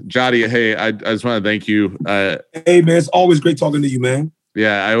 man. Jadi, hey, I just want to thank you. Hey, man, it's always great talking to you, man.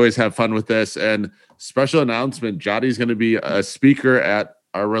 Yeah, I always have fun with this. And special announcement: Jadi's going to be a speaker at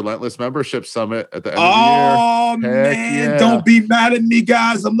our Relentless Membership Summit at the end of the year. Oh man, don't be mad at me,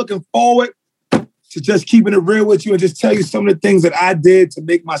 guys. I'm looking forward to just keeping it real with you and just tell you some of the things that I did to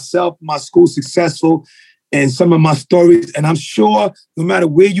make myself, my school successful, and some of my stories. And I'm sure no matter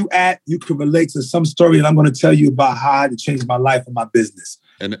where you at, you can relate to some story. And I'm going to tell you about how I had to change my life and my business.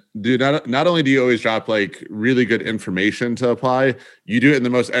 And dude, not only do you always drop like really good information to apply, you do it in the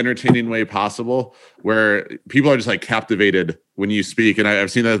most entertaining way possible, where people are just like captivated when you speak. And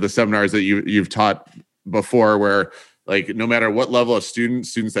I've seen that at the seminars that you've taught before, where like no matter what level of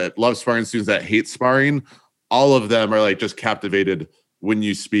students that love sparring, students that hate sparring, all of them are like just captivated when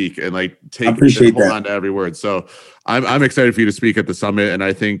you speak and like hold on to every word. So I'm excited for you to speak at the summit, and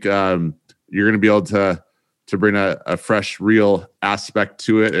I think you're going to be able to bring a fresh, real aspect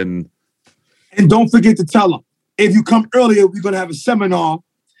to it. And don't forget to tell them if you come earlier, we're going to have a seminar,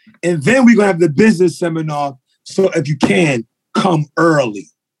 and then we're going to have the business seminar. So if you can, come early.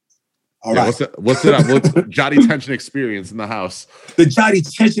 All right. What's it up? What's Jadi Tention experience in the house? The Jadi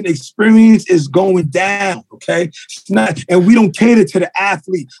Tention experience is going down, okay? It's not, and we don't cater to the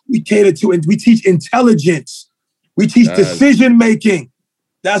athlete. We cater to, and we teach intelligence. We teach decision-making.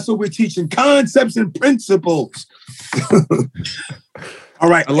 That's what we're teaching, concepts and principles. All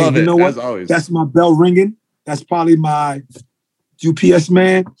right. I love it, you know what? as always. That's my bell ringing. That's probably my UPS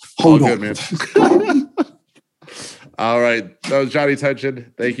man. Hold on. Good, man. All right. That was Jadi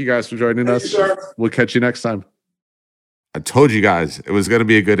Tention. Thank you guys for joining us. We'll catch you next time. I told you guys it was going to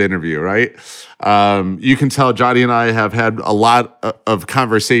be a good interview, right? You can tell Jadi and I have had a lot of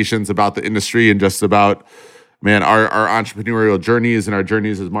conversations about the industry and just about, man, our entrepreneurial journeys and our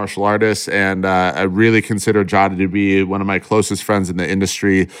journeys as martial artists. And I really consider Jadi to be one of my closest friends in the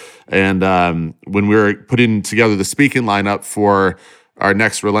industry. And when we were putting together the speaking lineup for our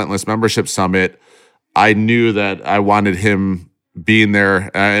next Relentless Membership Summit, I knew that I wanted him being there,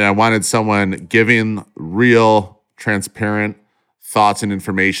 and I wanted someone giving real, transparent thoughts and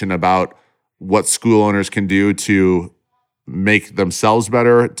information about what school owners can do to make themselves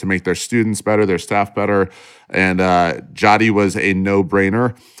better, to make their students better, their staff better. And Jadi was a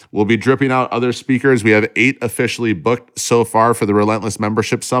no-brainer. We'll be dripping out other speakers. We have 8 officially booked so far for the Relentless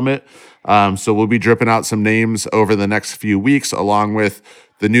Membership Summit. So we'll be dripping out some names over the next few weeks, along with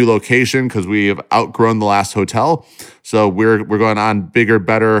the new location, because we have outgrown the last hotel. So we're going on bigger,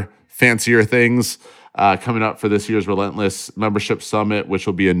 better, fancier things coming up for this year's Relentless Membership Summit, which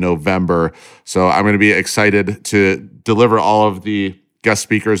will be in November. So I'm going to be excited to deliver all of the guest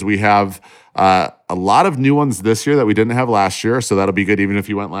speakers. We have a lot of new ones this year that we didn't have last year. So that'll be good even if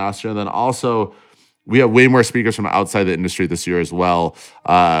you went last year. And then also, we have way more speakers from outside the industry this year as well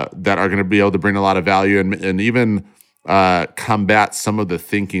that are going to be able to bring a lot of value and even combat some of the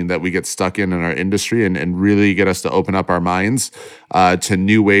thinking that we get stuck in our industry and really get us to open up our minds to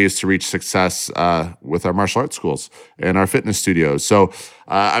new ways to reach success with our martial arts schools and our fitness studios. So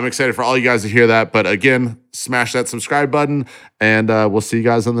I'm excited for all you guys to hear that. But again, smash that subscribe button, and we'll see you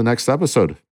guys on the next episode.